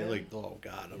that way, like, oh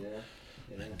God,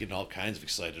 I'm getting all kinds of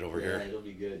excited over here. Yeah, it'll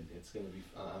be good. It's gonna be.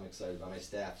 I'm excited about. My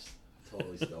staff's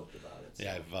totally stoked about it. So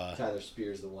yeah, Tyler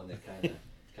Spear's the one that kind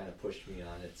of pushed me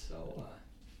on it. So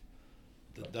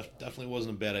definitely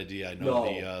wasn't a bad idea. I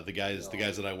know the guys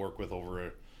that I work with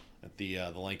over at the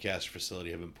Lancaster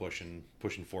facility have been pushing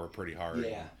for it pretty hard.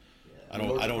 Yeah. I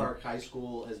don't. Park High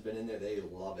School has been in there. They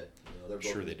love it. They're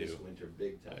both this winter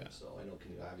big time. Yeah. So I know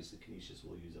obviously Canisius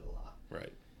will use it a lot.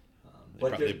 Right.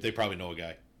 But they probably know a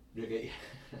guy.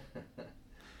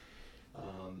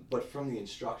 But from the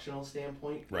instructional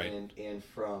standpoint, right. and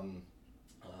from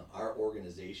our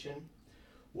organization,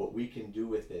 what we can do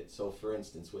with it. So, for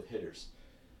instance, with hitters,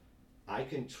 I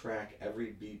can track every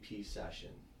BP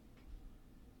session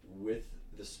with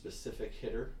the specific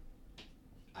hitter.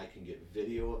 I can get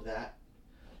video of that.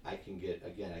 I can get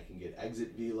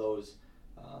exit velos.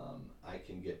 I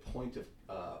can get point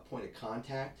of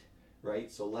contact,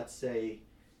 right? So let's say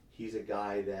he's a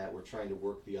guy that we're trying to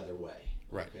work the other way.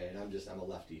 Right. Okay, and I'm a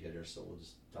lefty hitter, so we'll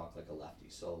just talk like a lefty.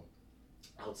 So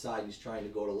outside he's trying to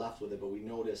go to left with it, but we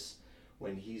notice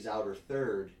when he's outer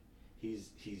third, he's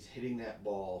hitting that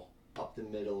ball up the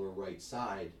middle or right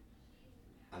side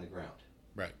on the ground.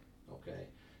 Right. Okay.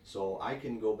 So I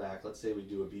can go back, let's say we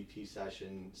do a BP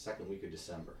session second week of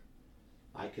December.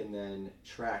 I can then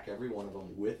track every one of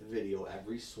them with video,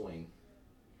 every swing,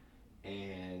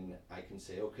 and I can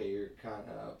say, okay, your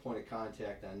point of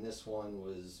contact on this one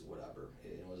was whatever.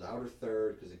 It was outer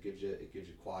third because it gives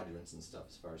you quadrants and stuff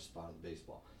as far as spot of the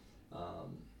baseball.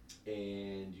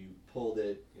 And you pulled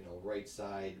it, right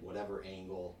side, whatever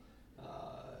angle,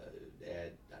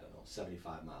 at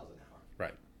 75 miles an hour.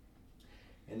 Right.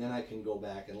 And then I can go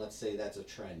back and let's say that's a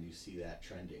trend. You see that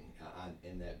trending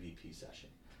in that BP session.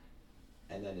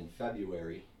 And then in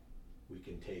February, we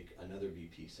can take another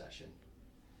BP session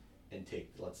and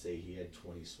let's say he had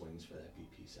 20 swings for that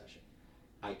BP session.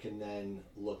 I can then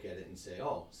look at it and say,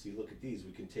 oh, see, look at these.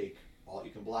 We can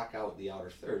you can block out the outer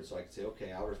third. So I can say,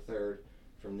 okay, outer third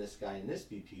from this guy in this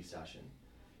BP session,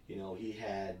 he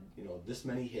had, this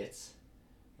many hits.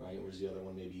 Right, whereas the other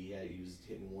one maybe he was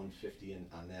hitting 150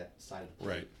 on that side of the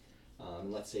plate. Right.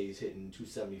 Let's say he's hitting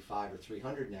 275 or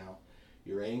 300 now.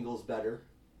 Your angle's better,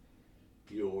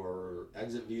 your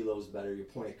exit velo's better, your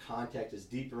point of contact is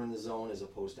deeper in the zone as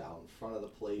opposed to out in front of the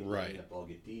plate. Right. That ball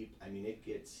get deep. I mean, it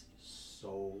gets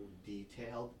so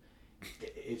detailed.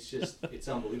 It's just it's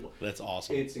unbelievable. That's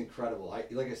awesome. It's incredible.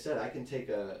 Like I said, I can take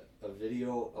a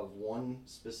video of one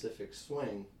specific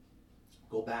swing,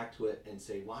 go back to it and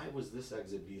say, why was this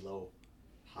exit velo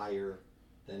higher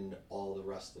than all the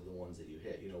rest of the ones that you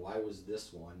hit? Why was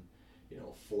this one,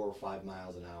 4 or 5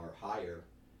 miles an hour higher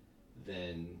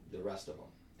than the rest of them?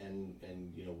 And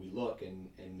we look and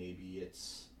maybe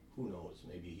it's, who knows,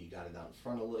 maybe he got it out in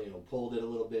front a little, pulled it a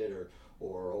little bit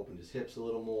or opened his hips a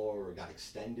little more or got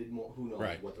extended more, who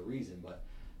knows what the reason,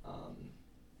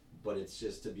 but it's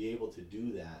just to be able to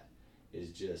do that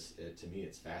is just, to me,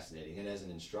 it's fascinating. And as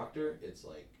an instructor, it's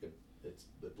like,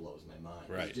 it blows my mind.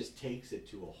 Right. It just takes it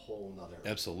to a whole nother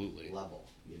absolutely level,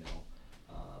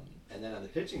 And then on the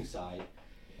pitching side,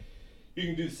 you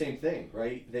can do the same thing,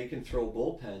 right? They can throw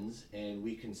bullpens, and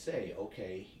we can say,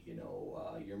 okay,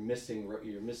 you're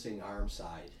missing arm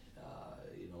side,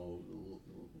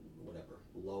 whatever,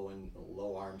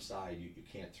 low arm side, you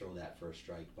can't throw that for a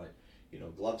strike, but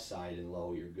glove side and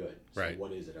low, you're good. So right.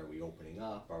 What is it? Are we opening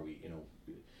up? Are we,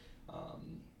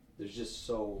 there's just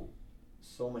so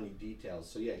many details.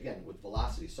 So yeah, again, with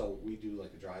velocity. So we do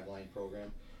like a driveline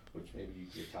program, which maybe you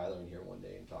get Tyler in here one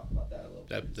day and talk about that a little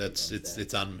bit.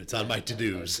 It's on my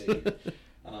to-dos.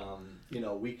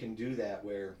 We can do that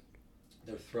where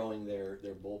they're throwing their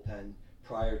bullpen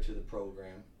prior to the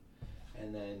program,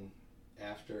 and then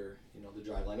after the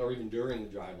driveline, or even during the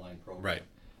driveline program. Right.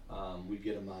 We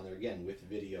get them on there again with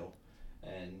video,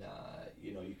 and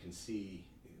you can see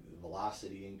the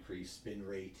velocity increase, spin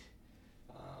rate.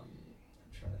 I'm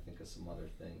trying to think of some other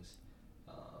things.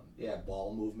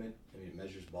 Ball movement. I mean, it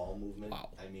measures ball movement. Wow.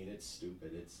 I mean, it's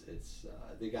stupid. It's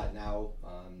they got now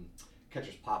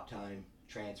catcher's pop time,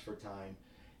 transfer time,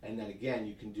 and then again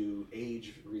you can do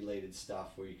age related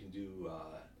stuff where you can do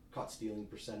caught stealing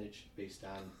percentage based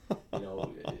on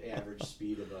average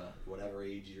speed of a whatever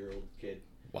age-year-old kid.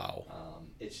 Wow.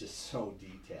 It's just so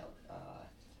detailed.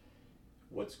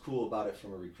 what's cool about it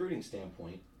from a recruiting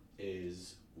standpoint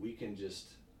is we can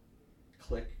just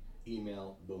click,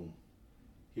 email, boom.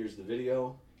 Here's the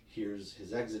video. Here's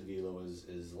his exit velo,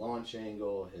 his launch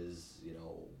angle, his,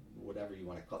 whatever you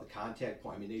want to call it, the contact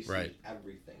point. I mean, they see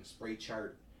everything, spray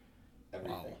chart,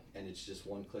 everything. Wow. And it's just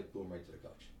one click, boom, right to the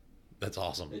coach. That's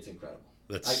awesome. It's incredible.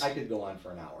 I could go on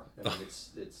for an hour. I mean,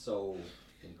 it's so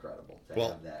incredible to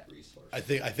have that resource. I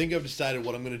think I've decided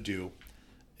what I'm going to do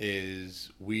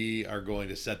is we are going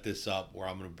to set this up where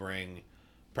I'm going to bring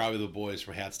probably the boys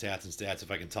from Hats, Tats, and Stats, if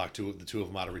I can talk to the two of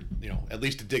them out of, at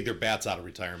least to dig their bats out of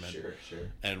retirement. Sure.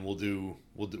 And we'll do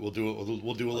a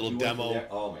little demo.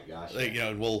 Oh my gosh. And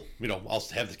I'll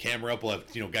have the camera up. We'll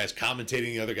have guys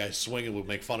commentating, the other guys swinging. We'll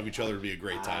make fun of each other. It'll be a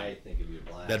great time. I think it'd be a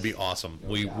blast. That'd be awesome.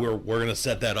 We're gonna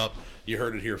set that up. You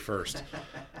heard it here first.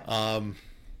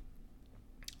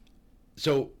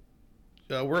 So.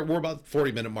 We're about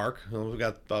 40-minute mark. We've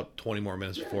got about 20 more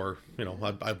minutes before,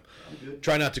 I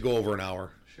try not to go over an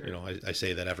hour. Sure. I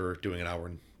say that after doing an hour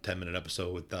and 10-minute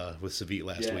episode with Savit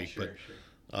last week. Sure.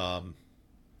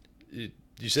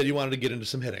 You said you wanted to get into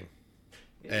some hitting.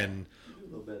 Yeah, and a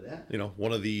little bit of that.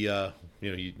 One of the,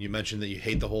 you mentioned that you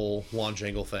hate the whole launch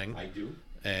angle thing. I do.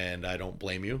 And I don't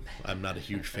blame you. I'm not a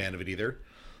huge fan of it either.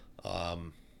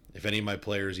 If any of my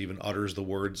players even utters the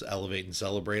words elevate and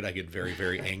celebrate, I get very,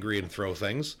 very angry and throw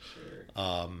things.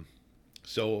 Sure.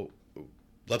 So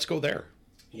let's go there.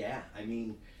 Yeah. I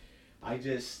mean, I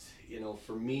just,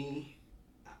 for me,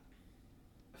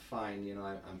 fine,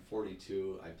 I'm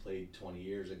 42. I played 20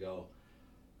 years ago.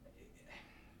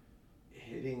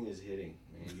 Hitting is hitting,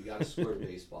 man. You got to square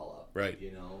baseball up. Right.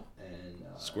 And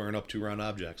squaring up 2-round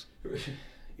objects.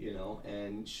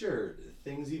 And sure,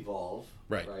 things evolve,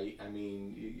 right? I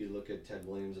mean, you look at Ted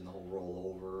Williams and the whole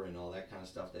rollover and all that kind of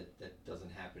stuff, that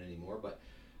doesn't happen anymore, but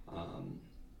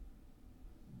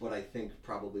I think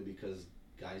probably because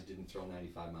guys didn't throw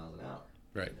 95 miles an hour.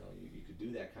 Right. You could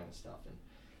do that kind of stuff. And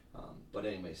but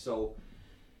anyway, so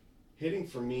hitting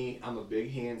for me, I'm a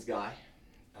big hands guy.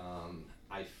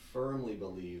 I firmly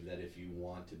believe that if you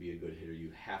want to be a good hitter,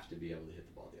 you have to be able to hit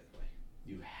the ball the other way.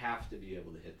 You have to be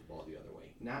able to hit the ball the other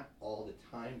way. Not all the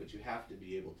time, but you have to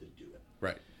be able to do it.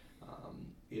 Right.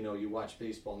 You watch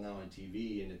baseball now on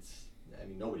TV, and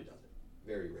nobody does it.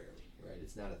 Very rarely, right?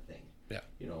 It's not a thing. Yeah.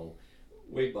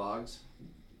 Wade Boggs,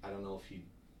 I don't know if he'd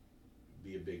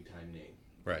be a big-time name.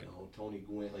 Right. Tony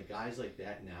Gwynn, like guys like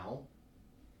that now,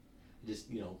 just,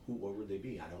 what would they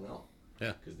be? I don't know.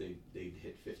 Yeah. Because they'd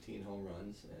hit 15 home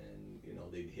runs, and,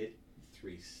 they'd hit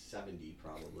 370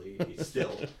 probably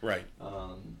still. Right.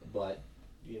 But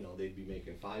they'd be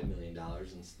making $5 million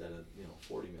instead of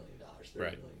 $40 million, $30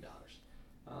 million,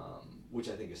 which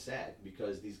I think is sad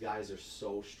because these guys are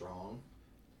so strong.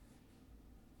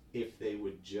 If they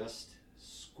would just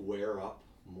square up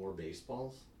more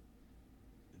baseballs,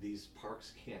 these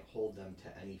parks can't hold them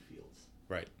to any fields.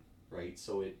 Right. Right.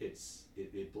 So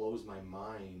it blows my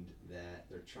mind that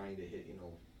they're trying to hit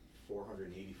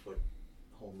 480-foot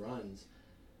home runs,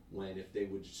 when if they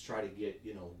would just try to get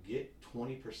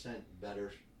 20%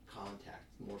 better contact,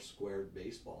 more squared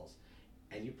baseballs,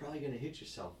 and you're probably going to hit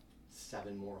yourself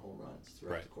 7 more home runs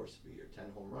throughout the course of a year, 10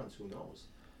 home runs, who knows.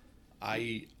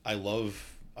 I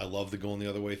love the going the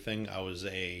other way thing.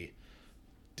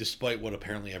 Despite what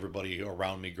apparently everybody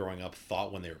around me growing up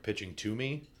thought when they were pitching to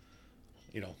me,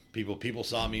 people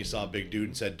saw a big dude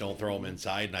and said don't throw him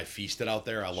inside, and I feasted out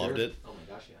there. I loved it. Oh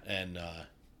my gosh, yeah. And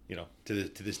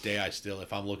to this day, I still,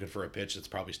 if I'm looking for a pitch, that's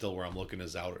probably still where I'm looking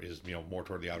is more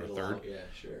toward the outer third. Yeah,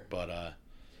 sure. But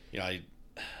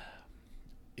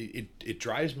it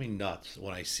drives me nuts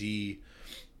when I see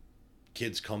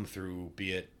kids come through,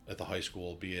 be it at the high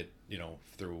school, be it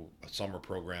through a summer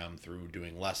program, through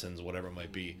doing lessons, whatever it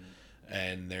might be,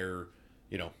 and they're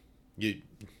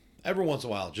every once in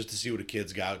a while, just to see what a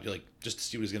kid's got, just to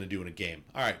see what he's going to do in a game.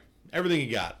 All right, everything you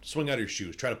got, swing out of your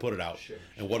shoes, try to put it out. Sure.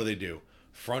 And what do?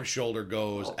 Front shoulder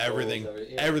goes, everything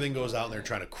goes out, and they're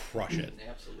trying to crush it.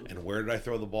 Absolutely. And where did I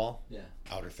throw the ball? Yeah.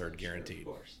 Outer third, guaranteed.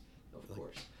 Of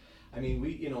course. I mean,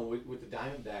 we, with the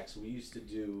Diamondbacks, we used to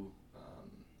do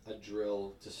a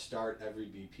drill to start every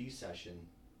BP session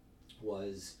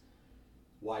was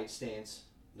wide stance,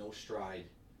 no stride,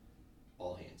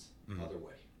 all hands, other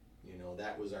way.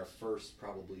 That was our first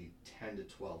probably 10 to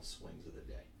 12 swings of the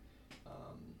day.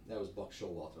 That was Buck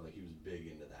Showalter, he was big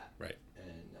into that. Right.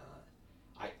 And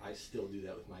I still do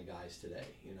that with my guys today.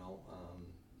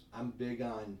 I'm big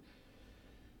on,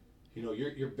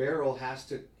 your barrel has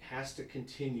to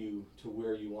continue to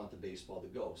where you want the baseball to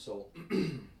go. So,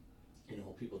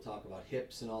 people talk about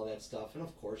hips and all that stuff, and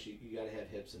of course you got to have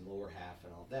hips and lower half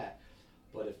and all that.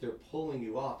 But if they're pulling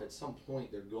you off, at some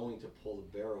point they're going to pull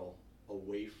the barrel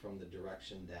away from the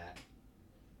direction that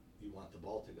you want the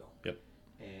ball to go. Yep.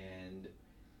 And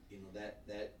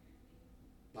that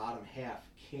bottom half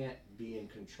can't be in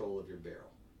control of your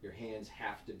barrel. Your hands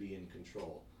have to be in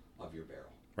control of your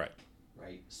barrel. Right.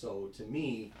 Right. So to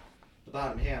me, the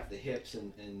bottom half, the hips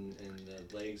and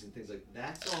the legs and things like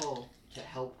that's all to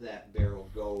help that barrel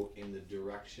go in the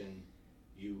direction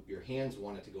your hands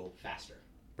want it to go faster.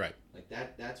 Right. Like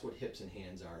that's what hips and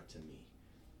hands are to me.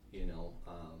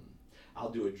 I'll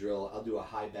do a drill. I'll do a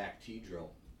high back tee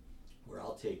drill where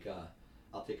I'll take a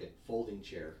folding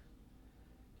chair.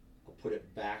 I'll put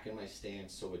it back in my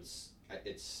stance so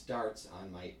it starts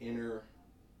on my inner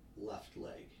left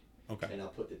leg. Okay. And I'll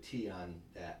put the tee on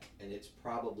that, and it's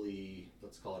probably,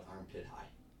 let's call it armpit high.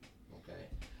 Okay.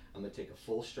 I'm gonna take a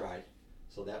full stride,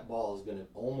 so that ball is gonna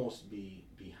almost be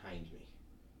behind me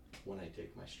when I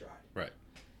take my stride. Right.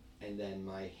 And then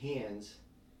my hands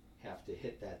have to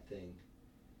hit that thing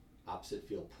opposite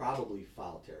field, probably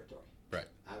foul territory. Right.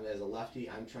 As a lefty,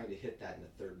 I'm trying to hit that in the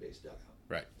third base dugout.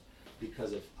 Right.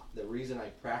 Because of the reason I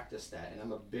practice that, and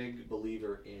I'm a big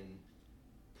believer in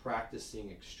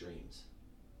practicing extremes.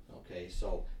 Okay,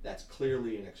 so that's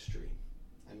clearly an extreme.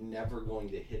 I'm never going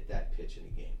to hit that pitch in a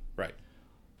game. Right.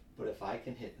 But if I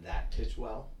can hit that pitch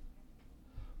well,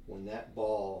 when that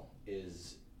ball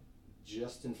is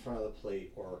just in front of the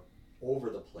plate or over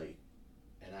the plate,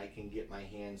 and I can get my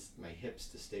hips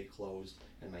to stay closed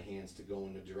and my hands to go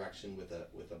in a direction with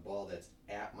a ball that's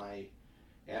at my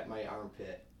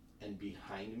armpit and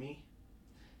behind me,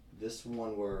 this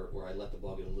one where I let the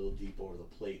ball get a little deep over the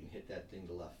plate and hit that thing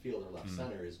to left field or left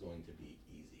center is going to be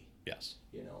easy. Yes.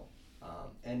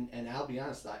 And I'll be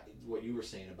honest, what you were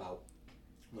saying about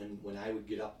when I would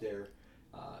get up there,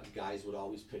 guys would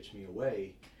always pitch me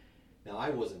away. Now,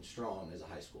 I wasn't strong as a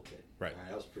high school kid. Right.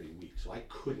 I was pretty weak, so I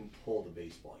couldn't pull the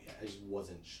baseball yet. I just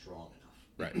wasn't strong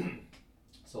enough. Right.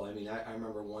 So, I mean, I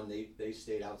remember one, they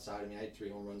stayed outside. I mean, I had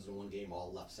 3 home runs in one game,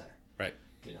 all left center. Right.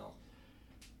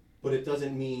 But it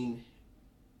doesn't mean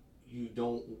you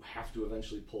don't have to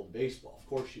eventually pull the baseball. Of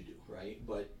course you do, right?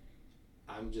 But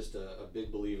I'm just a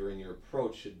big believer in your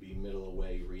approach should be middle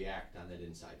away, react on that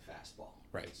inside fastball.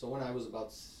 Right. So when I was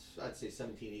about, I'd say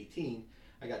 17, 18,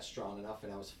 I got strong enough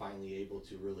and I was finally able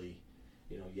to really,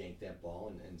 yank that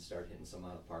ball and start hitting some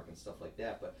out of the park and stuff like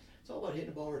that. But it's all about hitting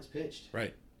the ball where it's pitched.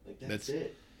 Right. Like that's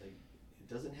it. Like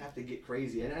it doesn't have to get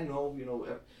crazy. And I know,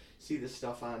 see this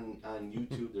stuff on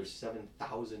YouTube. There's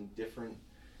 7,000 different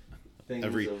things.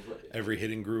 Every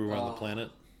hitting guru on the planet.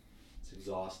 It's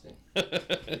exhausting.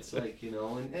 It's like,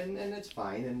 and it's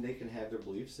fine, and they can have their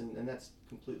beliefs, and that's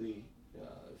completely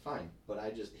fine. But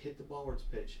I just hit the ball where it's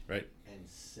pitched. Right. And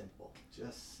simple.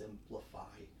 Just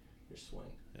simplify your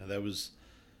swing. Yeah, that was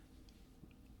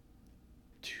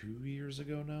 2 years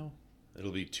ago now.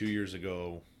 It'll be 2 years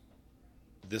ago.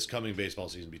 This coming baseball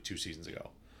season will be 2 seasons ago.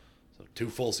 So 2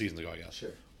 full seasons ago, I guess.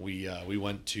 Sure. We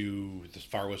went to the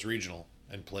Far West Regional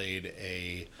and played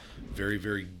a very,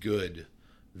 very good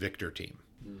Victor team.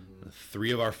 Mm-hmm.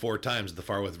 3 of our 4 times at the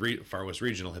Far West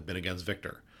Regional have been against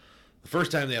Victor. The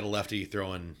first time they had a lefty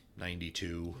throwing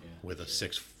 92 with a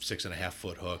 6.5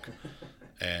 foot hook,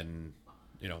 and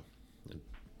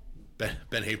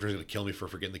Ben Haver's going to kill me for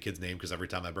forgetting the kid's name because every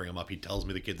time I bring him up, he tells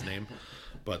me the kid's name.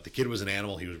 But the kid was an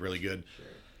animal. He was really good. Sure.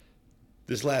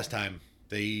 This last time,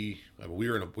 we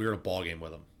were in a ball game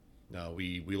with them.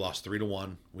 We lost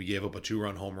 3-1. We gave up a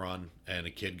 2-run home run, and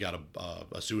a kid got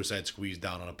a suicide squeeze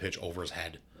down on a pitch over his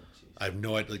head. I have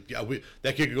no idea.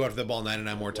 That kid could go after that ball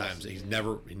 99 more times. He's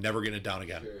never getting it down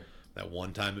again. Sure. That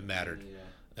one time it mattered,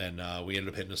 and we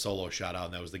ended up hitting a solo shot out,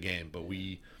 and that was the game. But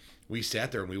we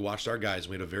sat there and we watched our guys.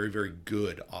 We had a very, very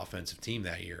good offensive team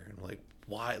that year, and we're like,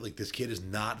 why? Like, this kid is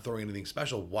not throwing anything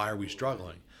special. Why are we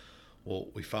struggling? Well,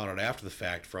 we found out after the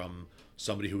fact from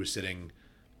somebody who was sitting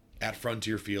at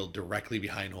Frontier Field directly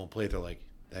behind home plate. They're like,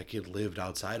 that kid lived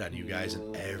outside on you guys,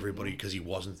 and everybody, because he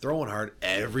wasn't throwing hard,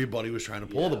 everybody was trying to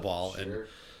pull the ball, sure.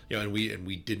 And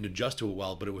we didn't adjust to it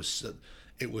well, but it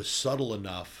was subtle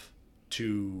enough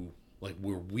to, like,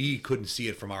 where we couldn't see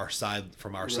it from our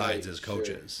sides as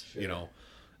coaches, sure.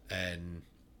 And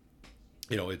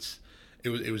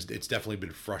it's definitely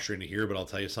been frustrating to hear, but I'll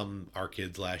tell you something, our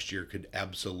kids last year could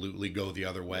absolutely go the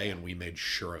other way, and we made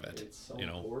sure of it. It's so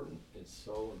important. It's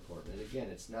so important. And again,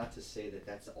 it's not to say that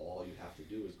that's all you have to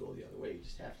do is go the other way. You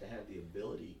just have to have the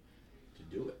ability to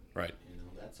do it. Right.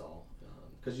 That's all.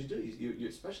 Because you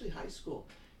especially high school,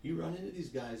 you run into these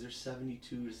guys, they're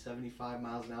 72 to 75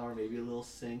 miles an hour, maybe a little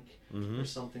sink or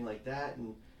something like that.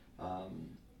 And,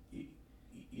 I'm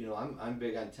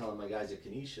big on telling my guys at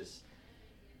Canisius,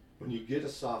 when you get a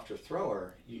softer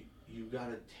thrower, you got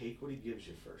to take what he gives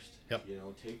you first. Yep. You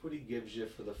know, take what he gives you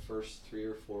for the first 3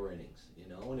 or 4 innings, you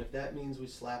know, and if that means we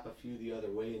slap a few the other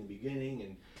way in the beginning,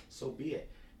 and so be it.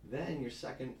 Then your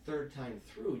second, third time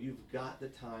through, you've got the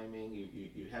timing,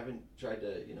 you haven't tried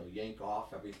to, you know, yank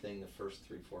off everything the first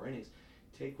 3, 4 innings.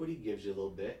 Take what he gives you a little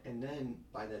bit, and then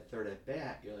by that third at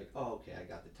bat, you're like, oh, okay, I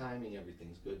got the timing,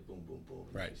 everything's good, boom, boom, boom,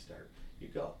 and right. you start, you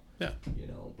go. Yeah. You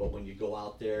know, but when you go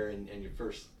out there and your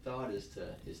first thought is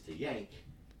to yank,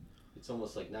 it's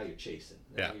almost like now you're chasing.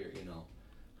 Now you're, you know,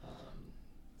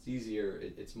 it's easier.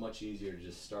 It's much easier to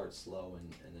just start slow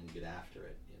and then get after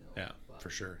it. You know. Yeah, but,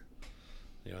 for sure.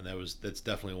 You know, and that's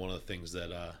definitely one of the things that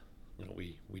you know,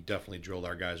 we definitely drilled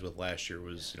our guys with last year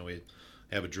was, you know, we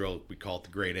have a drill, we call it the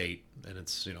grade 8, and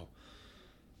it's, you know,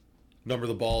 number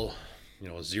the ball, you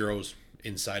know, 0's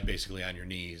inside basically on your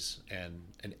knees, and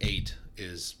an 8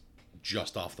 is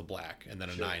just off the black, and then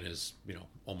a 9 is, you know,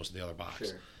 almost in the other box.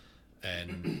 Sure.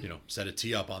 And, you know, set a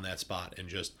tee up on that spot, and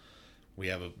just we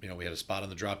had a spot on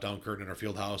the drop down curtain in our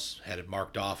field house, had it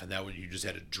marked off, and you just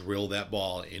had to drill that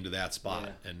ball into that spot.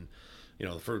 And you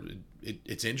know,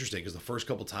 it's interesting because the first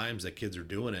couple times that kids are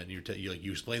doing it, and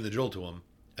you explain the drill to them,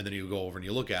 and then you go over and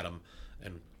you look at them,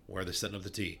 and where they're setting up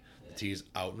the tee. The tee's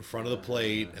out in front of the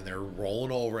plate, and they're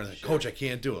rolling over, and like, Coach, I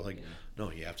can't do it. Like, no,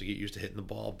 you have to get used to hitting the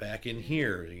ball back in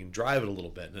here. You can drive it a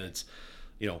little bit, and it's,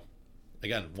 you know,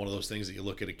 again, one of those things that you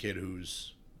look at a kid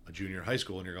who's a junior in high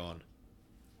school, and you're going,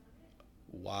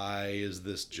 why is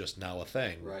this just now a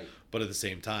thing? Right. But at the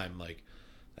same time, like,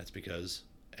 that's because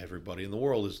everybody in the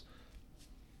world is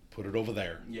put it over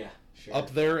there. Yeah, sure.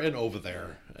 Up there and over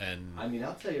there. And I mean,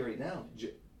 I'll tell you right now,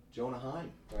 Jonah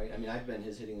Heim, right? I mean, I've been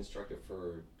his hitting instructor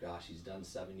for, gosh, he's done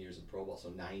 7 years of pro ball, so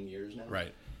 9 years now.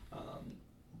 Right.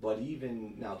 But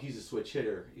even now, he's a switch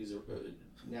hitter. He's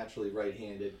naturally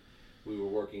right-handed. We were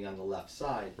working on the left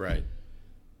side. Right.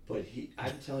 But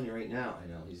I'm telling you right now, I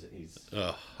know he's.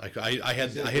 I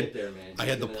had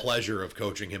the pleasure of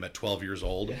coaching him at 12 years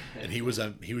old, and he was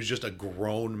just a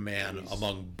grown man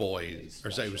among boys. Or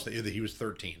sorry, he was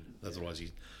 13. That's what it was.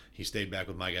 He stayed back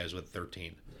with my guys with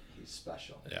 13. He's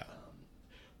special. Yeah.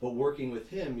 But working with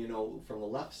him, you know, from the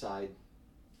left side,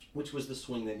 which was the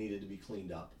swing that needed to be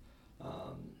cleaned up,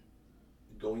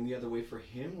 going the other way for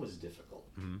him was difficult.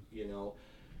 Mm-hmm. You know.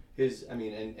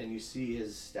 And you see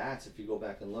his stats if you go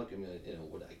back and look. I mean, you know,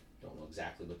 what I don't know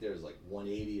exactly, but there's like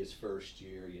 180 his first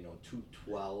year, you know,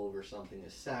 212 or something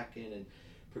his second, and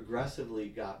progressively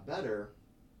got better,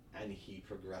 and he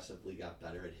progressively got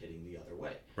better at hitting the other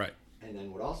way. Right. And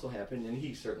then what also happened, and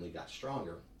he certainly got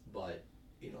stronger, but,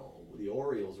 you know, the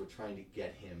Orioles were trying to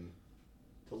get him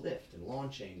to lift and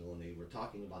launch angle, and they were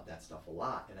talking about that stuff a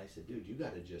lot, and I said, dude, you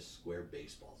got to just square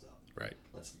baseballs up. Right.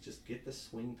 Let's just get the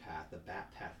swing path, the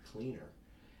bat path cleaner,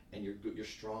 and you're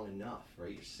strong enough,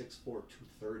 right? You're 6'4",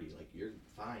 230, like you're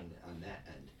fine on that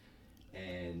end.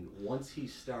 And once he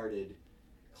started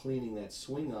cleaning that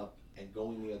swing up and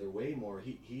going the other way more,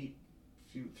 he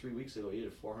 3 weeks ago he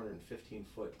hit a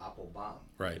 415-foot oppo bomb.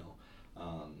 Right. You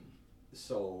know?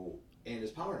 So, and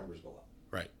his power numbers go up.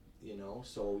 Right. You know,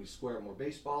 so you square up more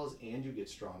baseballs and you get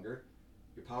stronger,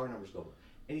 your power numbers go up.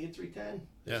 And he hit 310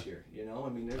 this year. You know, I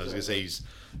mean, I was gonna say he's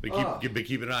been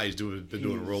keeping an eye. He's been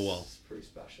doing real well. Pretty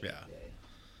special.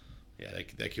 Yeah.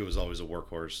 That kid was always a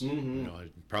workhorse. Mm-hmm. You know,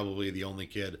 probably the only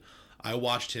kid. I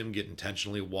watched him get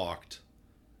intentionally walked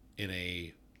in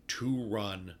a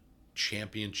 2-run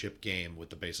championship game with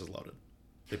the bases loaded.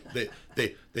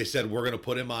 They said we're gonna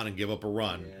put him on and give up a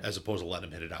run as opposed to letting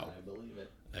him hit it out. I believe it.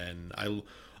 And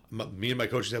me and my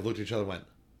coaches have looked at each other and went,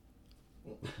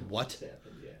 what?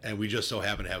 And we just so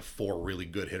happen to have 4 really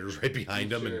good hitters right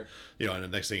behind him, and you know, and the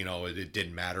next thing you know, it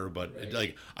didn't matter. But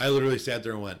I literally sat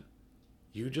there and went,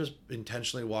 "You just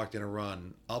intentionally walked in a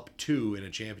run up 2 in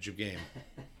a championship game."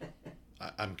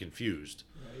 I'm confused.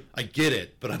 Right. I get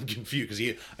it, but I'm confused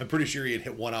because I'm pretty sure he had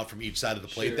hit 1 out from each side of the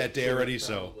plate that day already.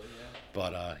 Probably,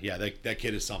 but that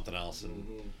kid is something else, and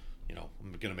you know,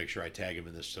 I'm gonna make sure I tag him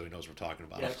in this so he knows we're talking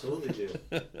about it. Absolutely do.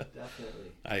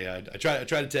 Definitely. I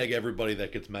try to tag everybody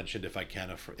that gets mentioned if I can,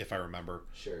 if I remember.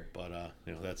 Sure. But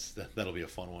you know, that'll be a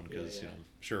fun one because you know,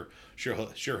 sure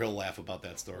he'll laugh about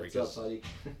that story. What's up, buddy?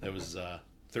 It was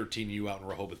 13U out in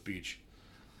Rehoboth Beach.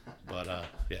 But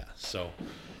so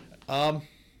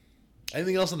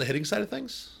anything else on the hitting side of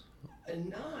things?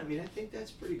 No, I mean, I think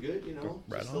that's pretty good, you know.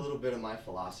 Right just on. A little bit of my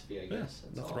philosophy, I guess.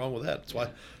 That's nothing wrong with that.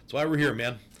 That's why we're here,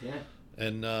 man. Yeah.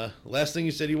 And last thing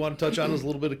you said you want to touch on is a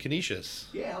little bit of Canisius.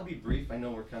 Yeah, I'll be brief. I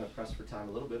know we're kind of pressed for time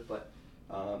a little bit, but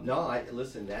no,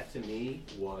 listen, that to me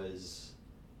was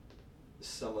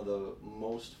some of the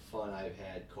most fun I've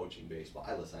had coaching baseball.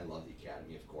 I love the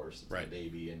academy, of course. It's right. my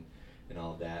baby and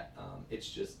all of that. It's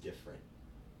just different.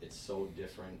 It's so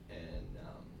different, and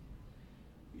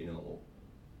you know,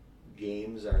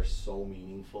 games are so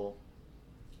meaningful.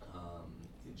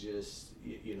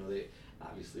 You know, they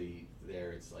obviously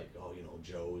there it's like, oh, you know,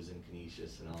 Joe's and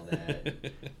Canisius and all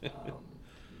that.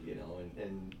 You know,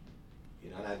 and you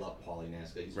know, and I love Paulie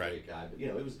Nasca. He's a great guy, but you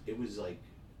know, it was like,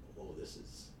 oh, this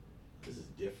is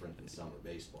different than summer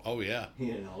baseball. Oh yeah.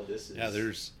 You know, this is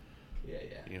there's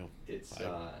you know, it's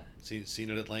seen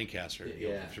it at Lancaster. Yeah. You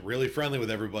know, if you're really friendly with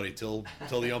everybody till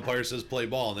the umpire says play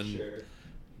ball, and then sure.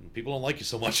 people don't like you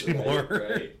so much anymore.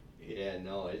 Right. Yeah,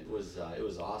 no, it was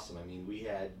awesome. I mean, we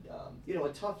had you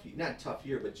know, not tough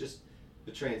year, but just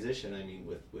the transition. I mean,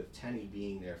 with Tenny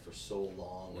being there for so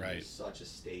long, and he's such a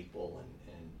staple,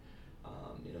 and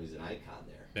you know, he's an icon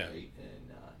there, right?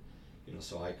 And you know,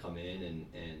 so I come in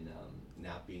and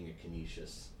not being a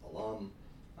Canisius alum,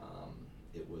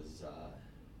 it was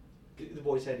the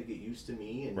boys had to get used to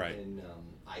me, and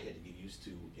I had to get used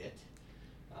to it.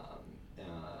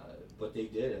 But they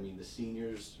did. I mean, the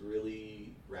seniors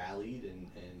really rallied, and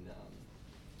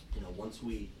you know, once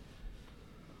we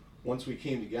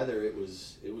came together, it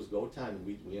was go time,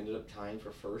 and we ended up tying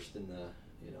for first in the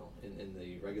in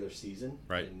the regular season,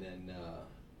 right? And then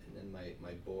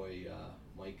my boy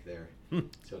Mike there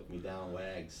took me down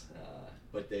Wags,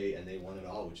 but they won it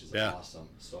all, which is awesome.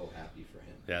 So happy for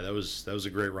him. Yeah, that was a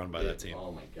great run by that team.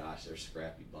 Oh my gosh, they're a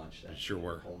scrappy bunch. They sure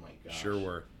were. Oh my gosh, sure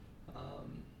were.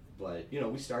 But you know,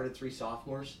 we started 3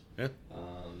 sophomores. Yeah.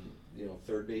 You know,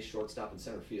 third base, shortstop, and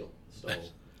center field. So,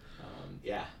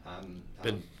 yeah,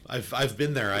 I've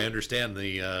been there. I understand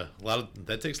a lot of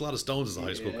that takes a lot of stones as a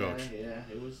high school coach. Yeah,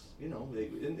 it was. You know,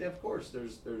 and of course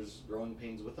there's growing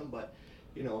pains with them, but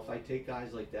you know, if I take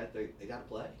guys like that, they got to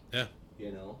play. Yeah.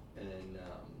 You know, and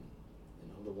you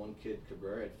know, the one kid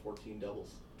Cabrera had 14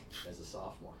 doubles as a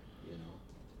sophomore. You know,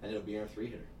 and it'll be our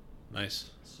 3-hitter.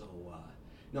 Nice. So,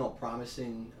 no,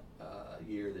 promising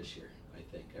year this year. I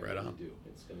think I really do.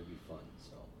 It's going to be fun.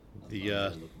 So I'm really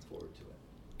looking forward to it.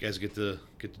 Guys get to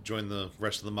join the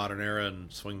rest of the modern era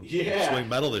and swing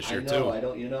metal this year too. I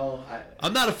don't. You know,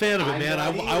 I'm not a fan of it, man. I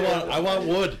want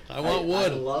wood. I want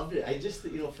wood. I loved it. I just,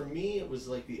 you know, for me it was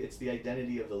like it's the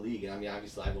identity of the league. And I mean,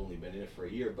 obviously I've only been in it for a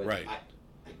year, but I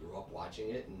grew up watching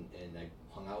it, and I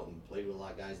hung out and played with a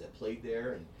lot of guys that played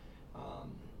there, and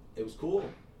it was cool.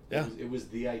 Yeah. It was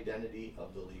the identity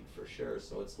of the league for sure.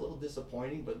 So it's a little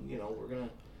disappointing, but you know, we're gonna.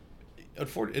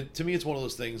 To me, it's one of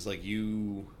those things like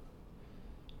you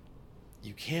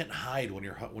can't hide when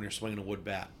you're swinging a wood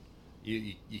bat.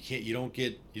 You can't. You don't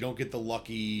get the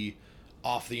lucky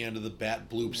off the end of the bat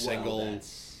bloop single.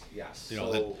 Yes. You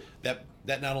know, that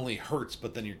not only hurts,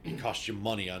 but then it costs you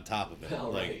money on top of it.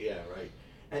 Oh, right. Yeah. Right.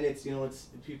 And it's, you know, it's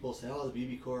people say, oh, the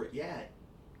BB core. Yeah,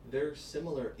 they're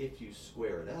similar if you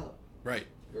square it up. Right.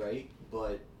 Right.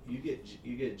 But you get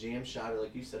a jam shot, or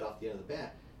like you said, off the end of the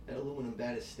bat. That aluminum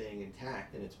bat is staying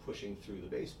intact, and it's pushing through the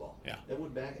baseball. Yeah. That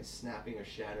wood bat is snapping or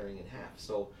shattering in half.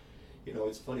 So, you know,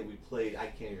 it's funny. We played. I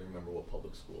can't even remember what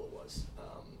public school it was,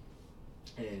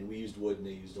 and we used wood and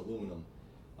they used aluminum.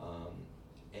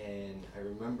 And I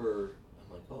remember,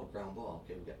 I'm like, oh, ground ball.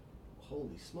 Okay, we got.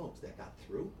 Holy smokes, that got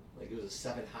through. Like it was a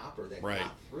 7 hopper that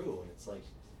got through, and it's like,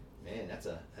 man, that's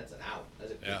an out.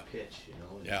 That's a good pitch, you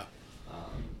know. And,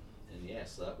 and yeah,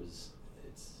 so that was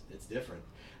it's different.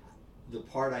 The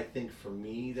part I think for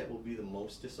me that will be the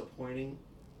most disappointing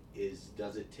is,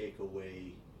 does it take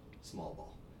away small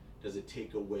ball? Does it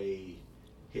take away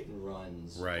hit and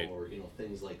runs, or you know,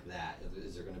 things like that?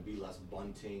 Is there going to be less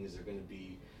bunting? Is there going to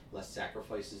be less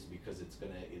sacrifices because it's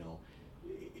going to, you know,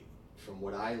 from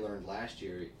what I learned last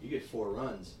year, you get 4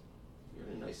 runs, you're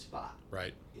in a nice spot.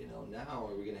 Right. You know, now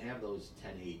are we going to have those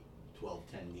 10-8,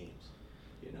 12-10 games?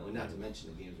 You know, and not to mention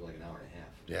the games were like an hour and a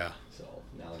half. Yeah. So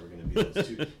now we're going to be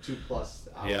those two plus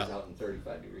hours out in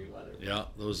 35-degree weather. Yeah,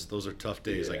 those are tough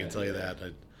days. I can tell you that.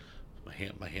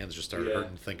 My hands just started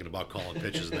hurting thinking about calling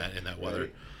pitches in that weather.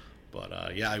 But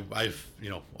I've you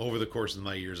know, over the course of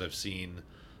my years, I've seen.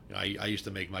 You know, I used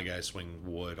to make my guys swing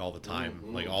wood all the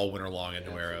time, like all winter long at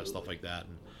New Era, stuff like that.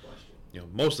 And you know,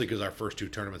 mostly because our first 2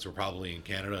 tournaments were probably in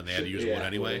Canada and they had to use wood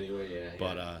anyway.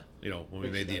 But you know, when we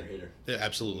made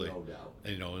absolutely, no doubt.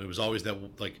 And, you know, it was always that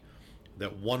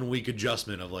 1 week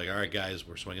adjustment of like, all right, guys,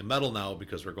 we're swinging metal now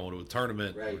because we're going to a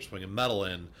tournament. We're swinging metal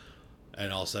in,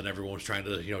 and all of a sudden everyone's trying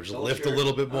to, you know, just lift a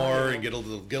little bit more and get a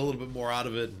little bit more out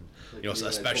of it. And, you know,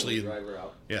 especially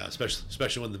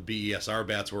when the BESR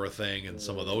bats were a thing and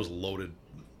some of those loaded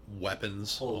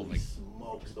weapons. Holy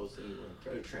smokes, those things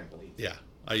were trampolines. Yeah.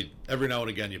 Every now and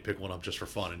again you pick one up just for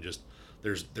fun and just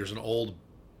There's an old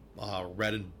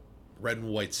red and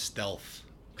white Stealth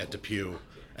at Depew,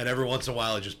 and every once in a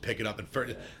while I just pick it up,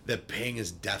 and the ping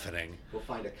is deafening. We'll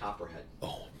find a Copperhead.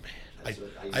 Oh man,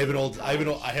 I have an old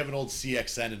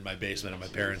CXN in my basement at my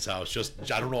parents' house.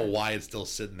 Just I don't know why it's still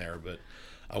sitting there, but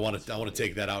I want to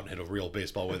take that out and hit a real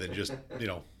baseball with it, and just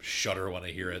shudder when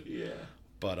I hear it. Yeah.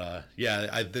 But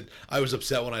I was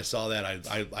upset when I saw that.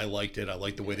 I liked it. I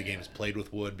liked the way the game is played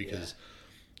with wood, because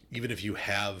even if you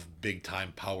have big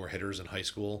time power hitters in high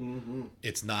school,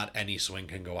 it's not any swing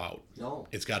can go out. No,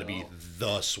 it's got to be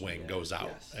the swing goes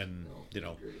out. Yes. And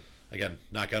again,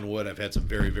 knock on wood, I've had some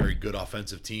very, very good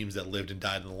offensive teams that lived and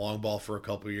died in the long ball for a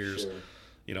couple of years.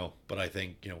 Sure. But I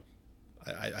think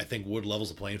I think wood levels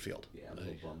the playing field. Yeah, I'm a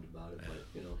little bummed about it, but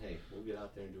hey, we'll get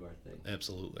out there and do our thing.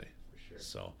 Absolutely. For sure.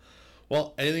 So.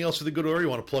 Well, anything else for the good order? You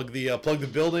want to plug the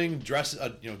building, dress,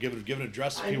 give an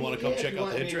address if you want to come check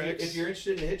out the HitTrax. If you're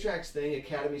interested in the HitTrax thing,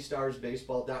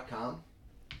 academystarsbaseball.com.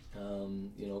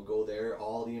 Go there.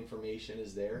 All the information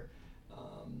is there.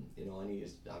 Any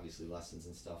obviously lessons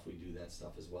and stuff. We do that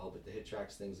stuff as well. But the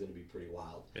HitTrax thing is going to be pretty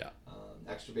wild. Yeah.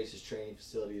 Extra Bases Training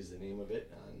Facility is the name of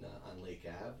it on Lake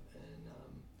Ave,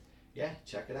 and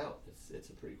check it out. It's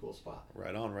a pretty cool spot.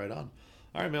 Right on.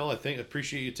 All right, Mel. I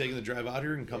appreciate you taking the drive out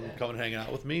here and come and hang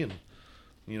out with me, and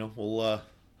we'll I'll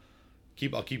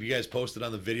keep you guys posted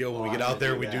on the video when we get out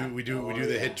there. We do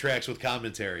the HitTrax with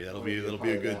commentary. That'll be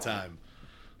a good time.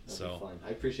 That'll be fun.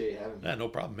 I appreciate you having me. Yeah, no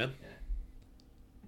problem, man. Yeah.